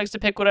player who likes to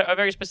pick a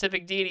very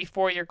specific deity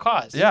for your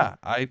cause. Yeah,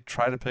 I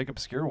try to pick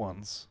obscure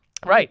ones.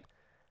 Right.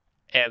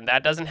 And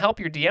that doesn't help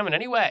your DM in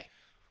any way.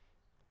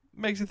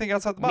 Makes you think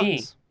outside the box.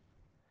 Me.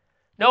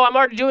 No, I'm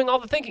already doing all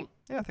the thinking.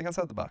 Yeah, think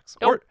outside the box.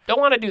 Don't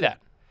want to do that.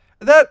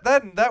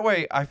 That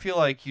way, I feel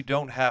like you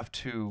don't have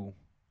to...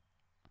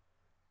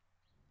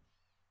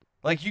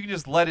 Like, you can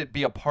just let it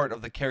be a part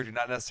of the character,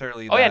 not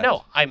necessarily Oh, yeah,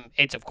 no.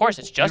 Of course,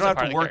 it's just a part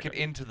of the character. You don't have to work it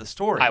into the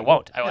story. I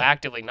won't. I will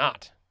actively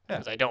not.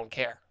 Because I don't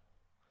care.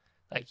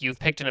 Like, you've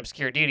picked an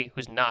obscure deity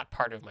who's not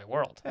part of my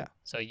world. Yeah.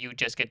 So you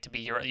just get to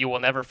be you will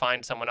never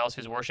find someone else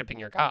who's worshiping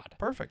your god.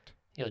 Perfect.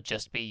 You'll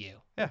just be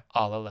you. Yeah.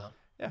 All alone.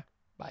 Yeah.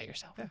 By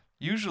yourself. Yeah.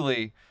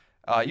 Usually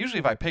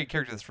if I pick a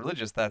character that's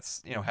religious,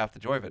 that's, half the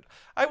joy of it.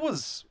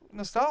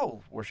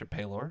 Nostal worship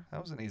Pelor.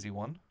 That was an easy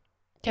one.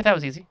 Yeah, that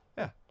was easy.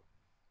 Yeah.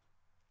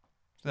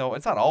 No,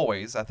 it's not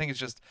always. I think it's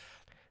just...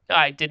 No,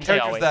 I didn't say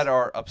always. Characters that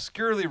are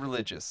obscurely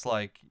religious,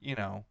 like,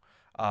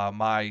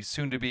 my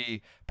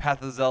soon-to-be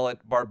Pathozealot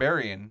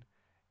barbarian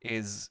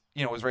was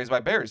raised by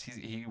bears.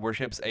 He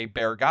worships a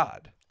bear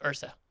god.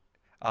 Ursa.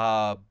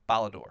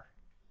 Balador.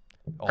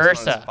 Also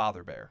Ursa. known as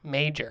Father Bear.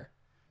 Major.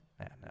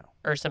 Yeah, no.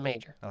 Ursa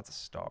Major. That's a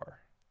star.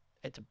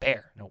 It's a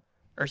bear. Nope.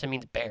 Ursa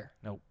means bear.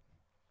 Nope.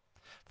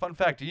 Fun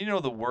fact, do you know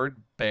the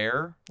word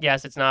bear?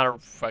 Yes, it's not a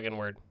fucking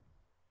word.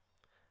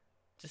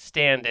 It's a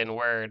stand-in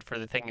word for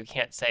the thing you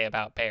can't say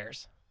about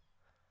bears.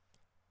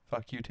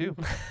 Fuck you too.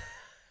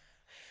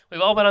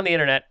 We've all been on the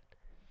internet.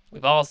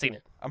 We've all seen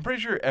it. I'm pretty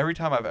sure every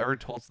time I've ever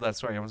told that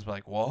story, everyone's been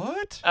like,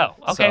 "What?" Oh,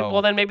 okay. So,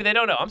 well, then maybe they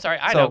don't know. I'm sorry.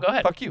 I know. Go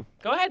ahead. Fuck you.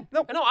 Go ahead.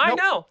 Nope. No, I Nope.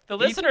 know. The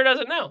listener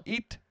doesn't know.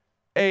 Eat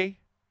a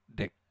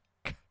dick.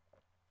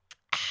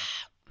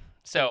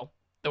 So,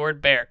 the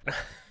word bear.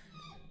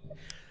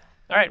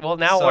 All right. Well,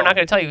 now we're not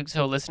going to tell you.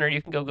 So, listener,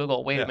 you can go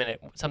Google. Wait a minute.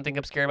 Something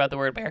obscure about the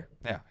word bear?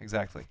 Yeah,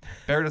 exactly.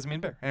 Bear doesn't mean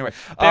bear. Anyway.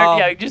 Bear,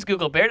 yeah, just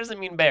Google bear doesn't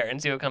mean bear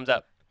and see what comes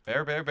up.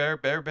 Bear.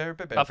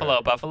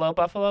 Buffalo, buffalo,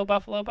 buffalo,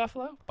 buffalo,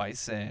 buffalo.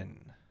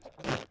 Bison.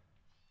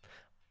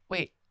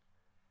 Wait.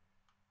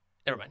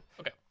 Never mind.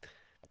 Okay.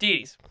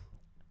 Deities.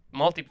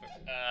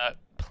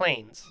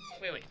 Planes.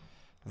 Wait.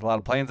 There's a lot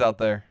of planes out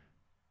there.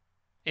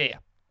 Yeah.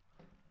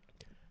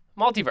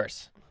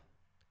 Multiverse.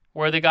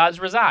 Where the gods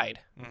reside,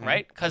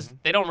 right? Because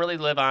they don't really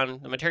live on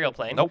the material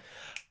plane. Nope.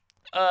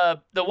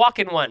 The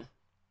walking one.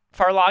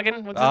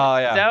 Farlagan? Oh,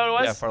 yeah. Is that what it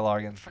was? Yeah,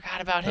 Farlagan.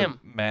 Forgot about him.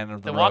 Man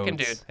of the walking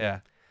roads. dude. Yeah.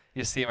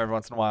 You see him every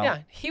once in a while. Yeah,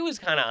 he was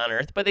kind of on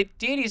Earth, but the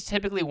deities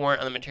typically weren't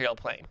on the material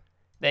plane.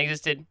 They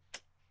existed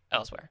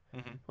elsewhere,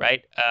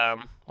 right?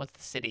 What's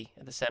the city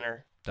at the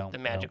center? The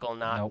magical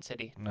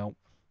city. Nope.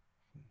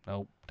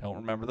 Don't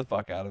remember the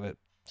fuck out of it.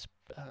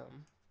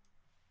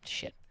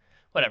 Shit.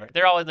 Whatever.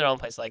 They're all in their own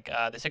place. Like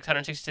the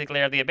 666th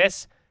layer of the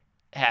abyss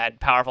had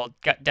powerful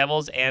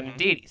devils and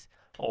deities.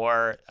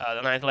 Or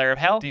the 9th layer of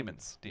hell.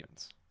 Demons.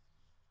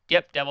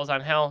 Yep, devils on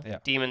hell, Yeah.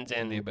 demons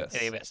in the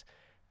abyss.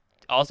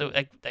 Also,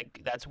 like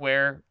that's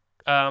where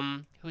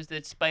who's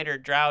the spider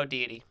drow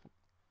deity?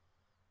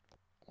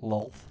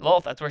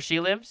 Lolth. That's where she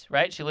lives,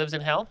 right? She lives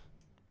in hell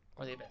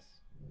or the abyss.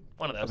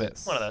 One of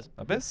those.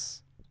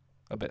 Abyss.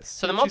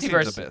 So the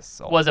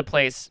multiverse was a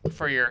place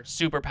for your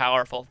super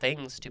powerful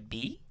things to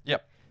be.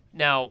 Yep.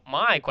 Now,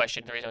 my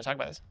question, the reason I was talking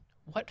about this,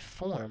 what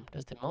form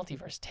does the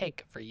multiverse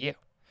take for you?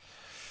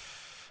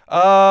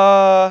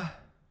 I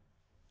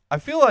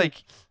feel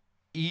like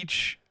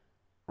each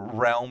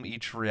realm,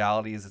 each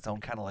reality is its own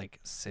kind of like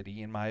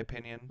city, in my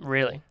opinion.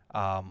 Really?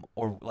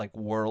 Or like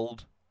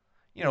world.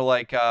 You know,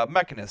 like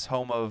Mechanus,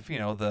 home of,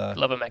 the...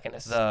 Love a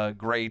Mechanus. The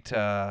great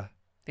the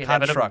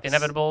constructs.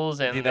 Inevitables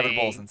and the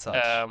Inevitables and such.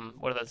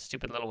 What are those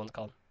stupid little ones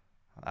called?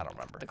 I don't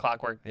remember. The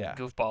clockwork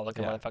goofball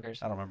looking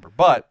motherfuckers. I don't remember.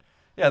 But,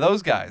 yeah,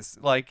 those guys.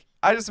 Like,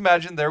 I just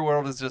imagine their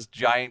world is just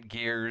giant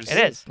gears. It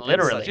is,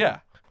 literally.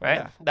 Yeah.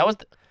 Right? Yeah.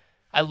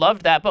 I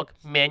loved that book,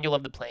 Manual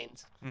of the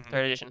Planes,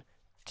 3rd edition.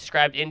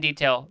 Described in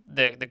detail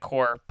the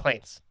core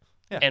planes.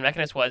 Yeah. And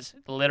Mechanus was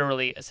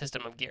literally a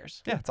system of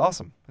gears. Yeah, it's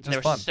awesome. It's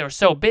just fun. They were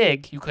so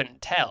big, you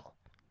couldn't tell.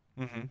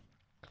 Mm-hmm.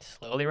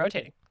 Slowly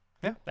rotating.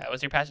 Yeah. That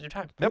was your passage of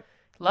time. Yep.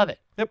 Love it.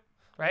 Yep.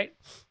 Right?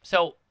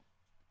 So...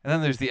 And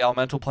then there's the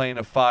elemental plane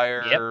of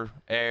fire,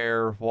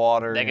 air,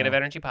 water. Negative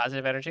energy,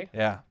 positive energy.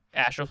 Yeah.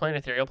 Astral plane,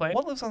 ethereal plane.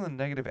 What lives on the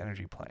negative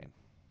energy plane?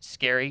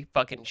 Scary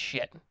fucking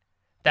shit.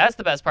 That's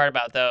the best part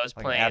about those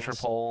like planes.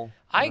 Atropole.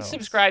 I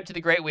subscribe to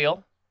the Great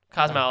Wheel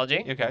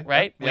cosmology. Okay.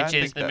 Right? Yeah, which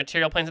is the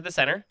material planes at the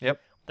center. Yep.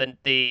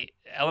 The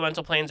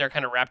elemental planes are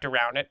kind of wrapped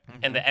around it,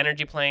 and the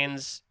energy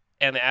planes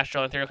and the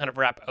astral and ethereal kind of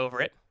wrap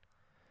over it.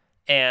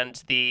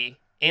 And the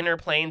inner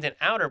planes and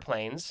outer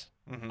planes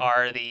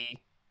are the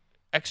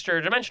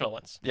extra dimensional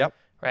ones. Yep.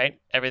 Right?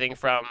 Everything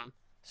from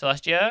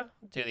Celestia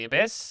to the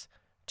Abyss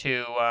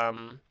to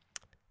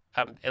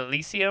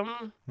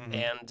Elysium,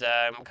 and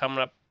I'm coming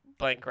up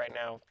blank right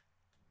now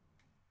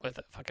with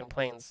the fucking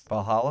planes.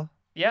 Valhalla?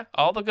 Yeah,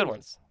 all the good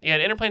ones. You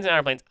had inner planes and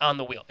outer planes on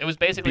the wheel. It was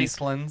basically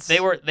Beastlands.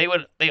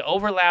 They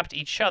overlapped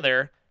each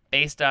other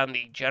based on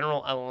the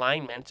general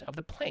alignment of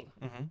the plane.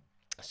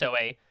 So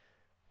a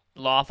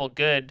lawful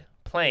good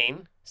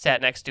plane sat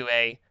next to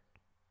a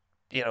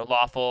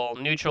lawful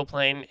neutral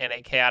plane and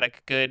a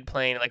chaotic good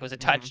plane. Like it was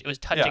it was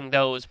touching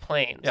those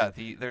planes. Yeah,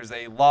 there's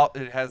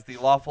it has the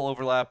lawful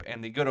overlap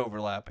and the good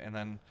overlap, and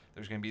then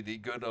there's going to be the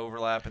good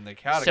overlap and the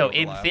chaotic overlap.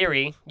 So in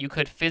theory, you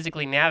could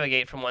physically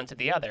navigate from one to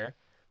the other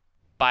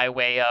by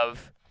way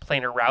of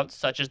planar routes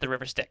such as the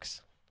river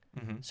Styx.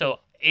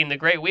 So in the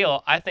Great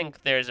Wheel, I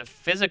think there's a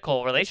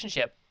physical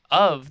relationship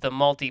of the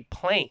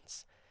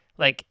multi-planes.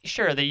 Like,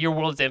 sure, your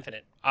world is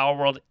infinite. Our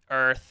world,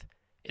 Earth,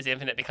 is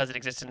infinite because it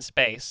exists in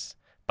space.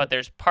 But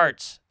there's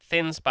parts,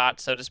 thin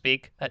spots, so to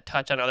speak, that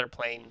touch on other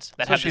planes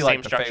that have the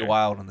same structure. Especially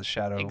like the Feywild and the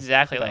Shadow.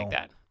 Exactly like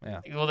that. Yeah.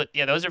 Well,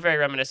 those are very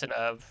reminiscent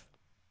of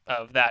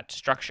that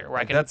structure.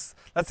 Where that's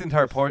the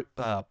entire point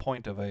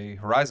of a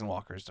Horizon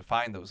Walker is to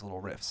find those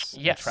little rifts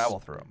and travel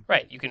through them.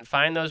 Right. You can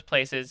find those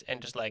places and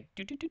just like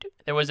do.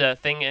 There was a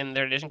thing in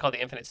their edition called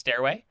the Infinite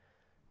Stairway,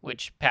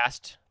 which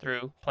passed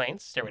through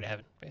planes. Stairway to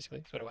Heaven,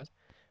 basically, is what it was.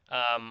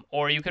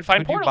 Or you could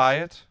find portals. Could you buy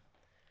it?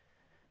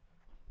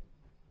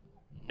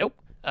 Nope.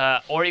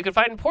 Or you could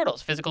find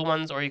portals, physical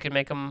ones, or you could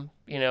make them,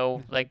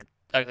 like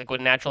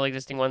with natural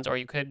existing ones, or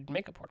you could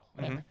make a portal.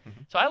 Whatever.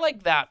 So I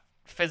like that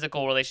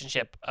physical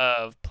relationship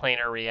of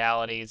planar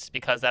realities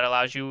because that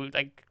allows you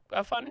like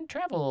a fun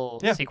travel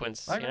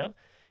sequence. I'm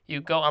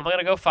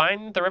gonna go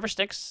find the river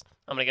Styx.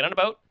 I'm gonna get on a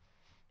boat,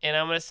 and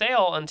I'm gonna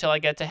sail until I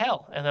get to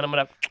hell, and then I'm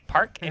gonna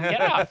park and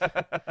get off.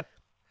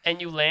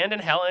 and you land in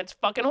hell, and it's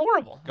fucking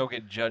horrible. Go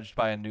get judged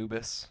by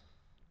Anubis.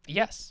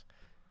 Yes.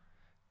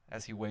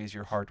 As he weighs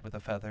your heart with a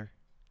feather.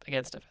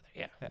 Against a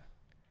feather, Yeah.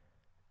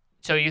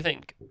 So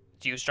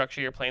do you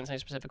structure your planes in a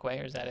specific way,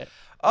 or is that it?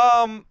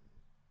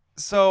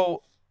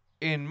 So,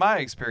 in my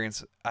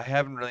experience, I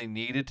haven't really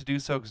needed to do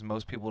so because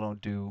most people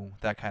don't do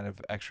that kind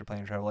of extra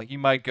plane travel. Like, you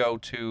might go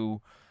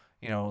to,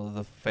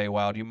 the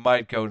Feywild. You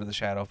might go to the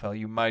Shadowfell.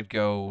 You might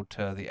go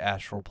to the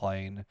astral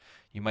plane.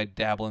 You might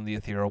dabble in the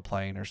ethereal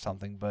plane or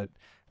something. But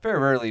very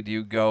rarely do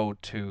you go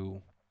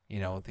to,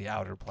 the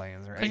outer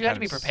planes. Because you have to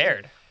be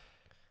prepared.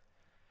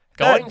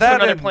 Going to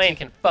another plane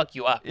can fuck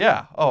you up.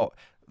 Yeah. Oh,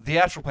 the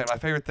astral plane. My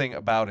favorite thing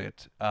about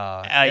it.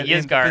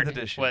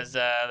 Ysgard was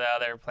the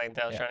other plane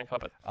that I was trying to come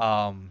up with.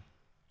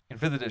 In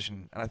 5th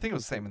edition, and I think it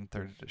was the same in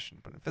 3rd edition,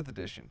 but in 5th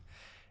edition,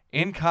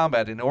 in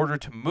combat, in order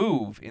to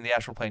move in the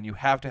astral plane, you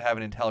have to have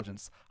an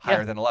intelligence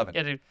higher than 11.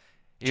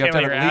 You have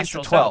to have at least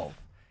a 12.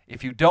 Self.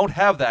 If you don't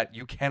have that,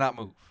 you cannot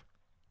move.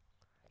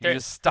 You're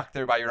just stuck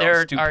there by your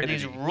own stupidity. There are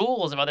these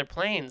rules of other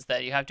planes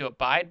that you have to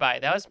abide by.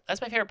 That's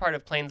my favorite part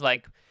of planes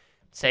like,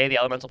 say, the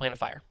elemental plane of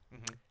fire.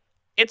 Mm-hmm.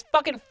 It's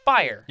fucking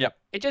fire. Yep.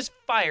 It's just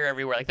fire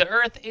everywhere. Like, the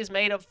earth is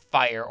made of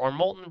fire or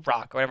molten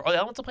rock or whatever. Or the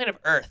elemental plane of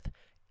earth.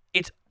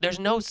 There's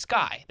no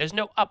sky. There's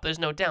no up. There's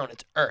no down.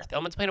 It's earth. The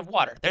elemental plane of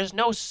water. There's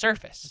no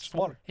surface. It's just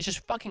water. It's just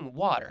fucking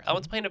water. Mm-hmm.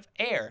 Elemental plane of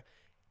air.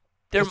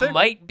 There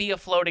might be a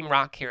floating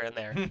rock here and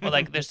there. Or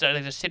like there's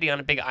a city on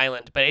a big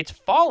island, but it's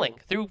falling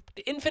through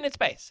infinite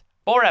space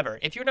forever.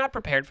 If you're not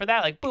prepared for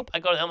that, like, boop, I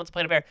go to the elemental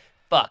plane of air.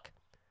 Fuck.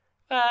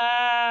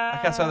 I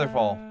cast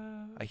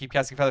Featherfall. I keep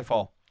casting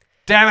Featherfall.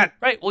 Damn it!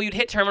 Right. Well, you'd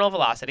hit terminal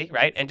velocity,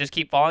 right, and just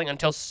keep falling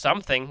until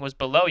something was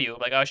below you.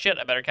 Like, oh shit,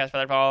 I better cast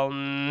Featherfall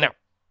now,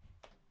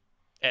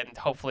 and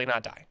hopefully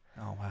not die.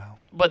 Oh wow.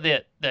 But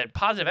the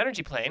positive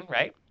energy plane,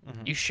 right?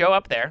 Mm-hmm. You show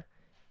up there.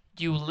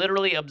 You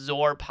literally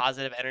absorb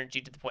positive energy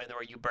to the point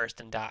where you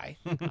burst and die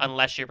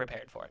unless you're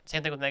prepared for it.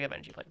 Same thing with negative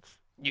energy planes.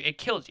 It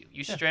kills you.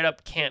 You straight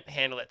up can't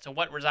handle it. So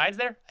what resides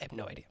there? I have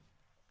no idea.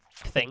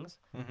 Things.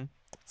 Mm-hmm.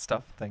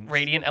 Stuff. Things.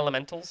 Radiant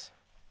elementals.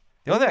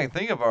 The only thing I can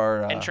think of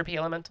are... entropy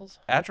elementals.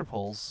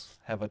 Atropols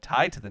have a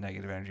tie to the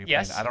negative energy plane.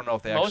 Yes. I don't know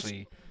if they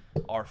actually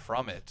are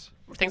from it.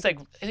 Things like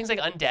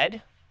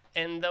undead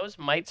and those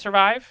might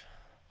survive.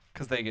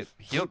 Because they get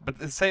healed. But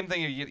the same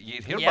thing, you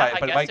get healed by it,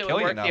 but it might kill you enough.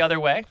 Yeah, I guess it would work the other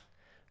way.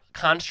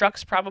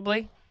 Constructs,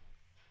 probably.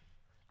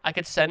 I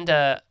could send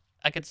a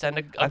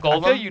golem. I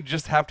feel you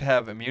just have to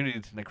have immunity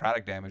to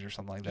necrotic damage or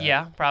something like that.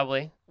 Yeah,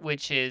 probably.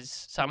 Which is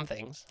some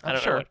things. I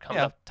don't know what comes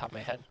off the top of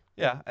my head.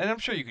 Yeah, and I'm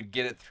sure you could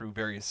get it through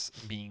various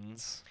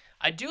means.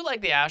 I do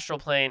like the astral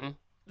plane,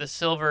 the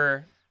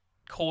silver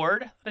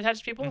cord that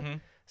attaches people. Mm-hmm.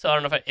 So I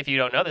don't know if you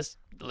don't know this,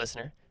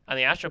 listener. On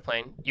the astral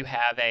plane, you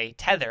have a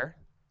tether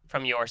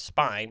from your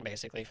spine,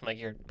 basically, from like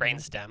your brain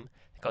stem.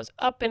 It goes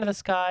up into the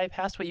sky,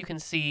 past what you can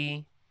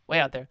see, way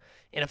out there.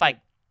 And if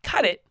I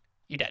cut it,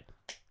 you're dead.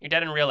 You're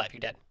dead in real life. You're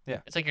dead.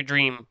 Yeah. It's like your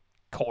dream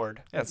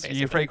cord. Yeah, it's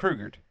Freddy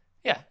Kruegered.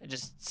 Yeah,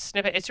 just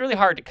snip it. It's really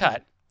hard to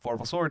cut.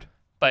 Formidable sword.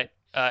 But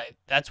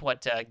that's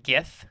what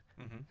Gith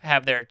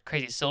have their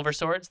crazy silver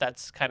swords.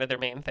 That's kind of their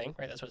main thing,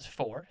 right? That's what it's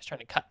for. It's trying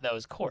to cut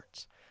those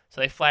cords.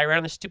 So they fly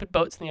around the stupid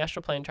boats in the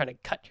astral plane trying to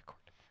cut your cord.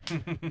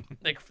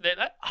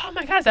 Oh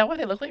my God, is that why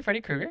they look like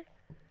Freddy Krueger?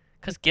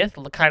 Because Gith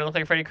kind of look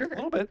like Freddy Krueger. A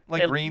little bit.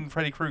 Like green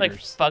Freddy Kruegers. Like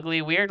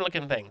fugly,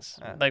 weird-looking things.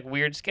 Like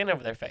weird skin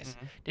over their face.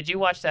 Mm-hmm. Did you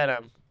watch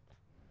that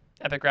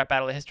Epic Rap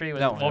Battle of History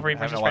with Wolverine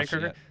versus Freddy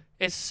Krueger?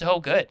 It's so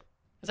good.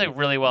 It's like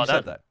really well done.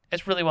 Said that.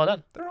 It's really well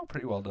done. They're all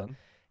pretty well done.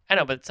 I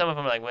know, but some of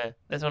them are like, meh.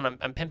 This one,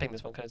 I'm pimping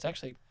this one because it's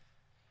actually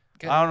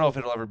good. I don't know if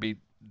it'll ever beat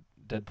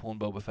Deadpool and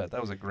Boba Fett. That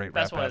was a great rap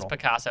battle. Best one is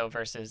Picasso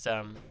versus...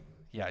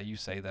 yeah, you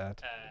say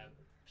that.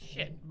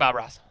 Bob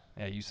Ross.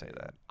 Yeah, you say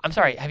that. I'm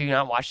sorry. Have you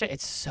not watched it?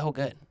 It's so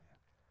good.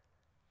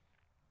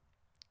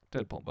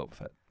 Deadpool and Boba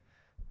Fett.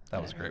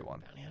 That was a great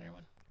one.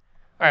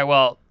 All right,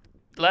 well,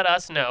 let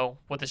us know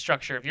what the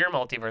structure of your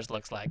multiverse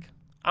looks like.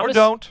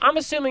 Don't. I'm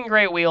assuming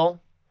Great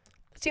Wheel.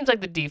 It seems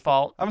like the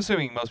default. I'm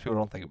assuming most people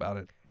don't think about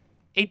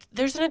it.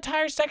 There's an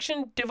entire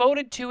section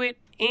devoted to it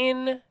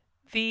in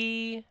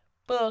the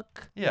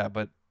book. Yeah,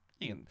 but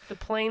the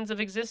planes of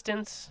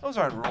existence. Those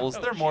aren't rules.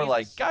 They're more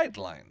like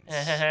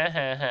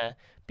guidelines.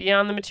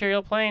 Beyond the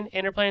material plane,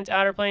 inner planes,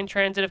 outer plane,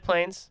 transitive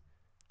planes,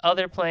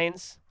 other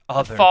planes.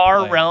 Other far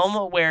planes.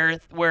 realm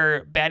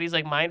where baddies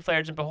like Mind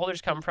Flayers and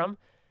Beholders come from.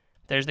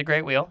 There's the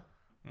Great Wheel,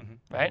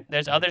 right?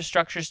 There's other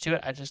structures to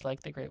it. I just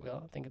like the Great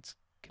Wheel. I think it's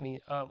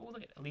convenient.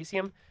 Look at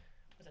Elysium.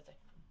 What's that say?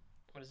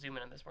 I'm going to zoom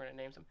in on this. We're going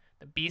to name some.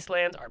 The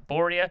Beastlands,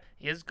 Arborea,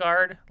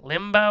 Ysgard,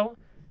 Limbo,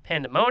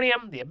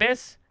 Pandemonium, the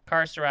Abyss,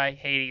 Carcerai,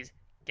 Hades,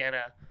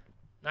 Genna,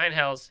 Nine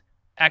Hells,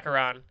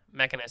 Acheron,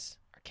 Mechanus,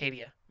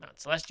 Arcadia, Mount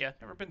Celestia.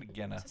 Never been to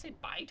Genna. Does it say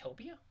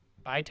Biotopia?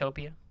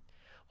 Biotopia.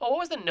 Oh, what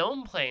was the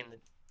gnome plane?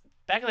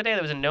 Back in the day,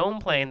 there was a gnome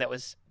plane that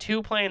was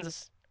two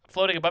planes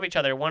floating above each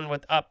other, one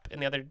with up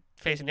and the other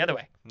facing the other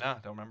way. Nah,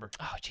 don't remember.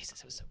 Oh, Jesus,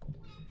 it was so cool.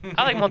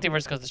 I like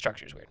multiverse because the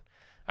structure is weird.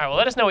 All right, well,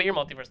 let us know what your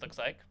multiverse looks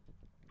like.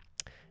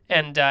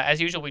 And as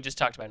usual, we just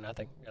talked about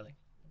nothing, really.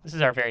 This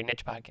is our very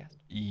niche podcast.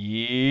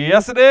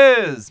 Yes, it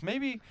is.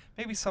 Maybe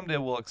someday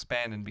we'll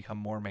expand and become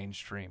more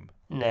mainstream.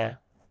 Nah.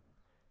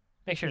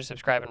 Make sure to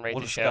subscribe and rate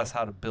the show. We'll discuss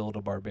how to build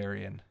a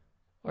barbarian.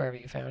 Wherever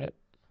you found it.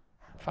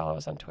 Follow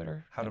us on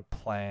Twitter. How to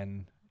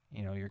plan,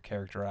 your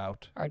character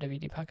out.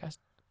 RWD Podcast.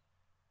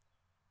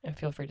 And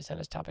feel free to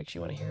send us topics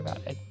you want to hear about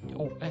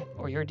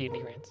or your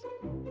D&D rants.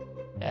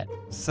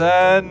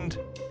 Send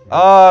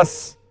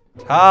us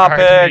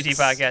topics.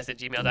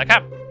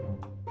 RWDpodcast@gmail.com.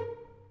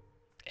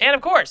 And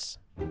of course,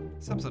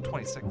 it's episode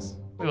 26.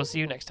 We will see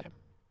you next time.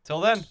 Till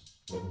then.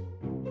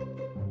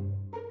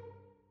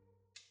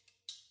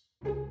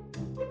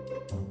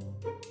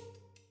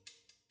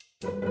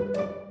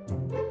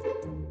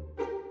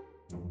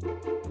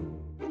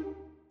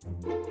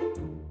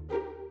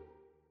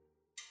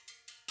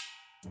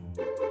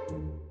 Thank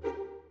you.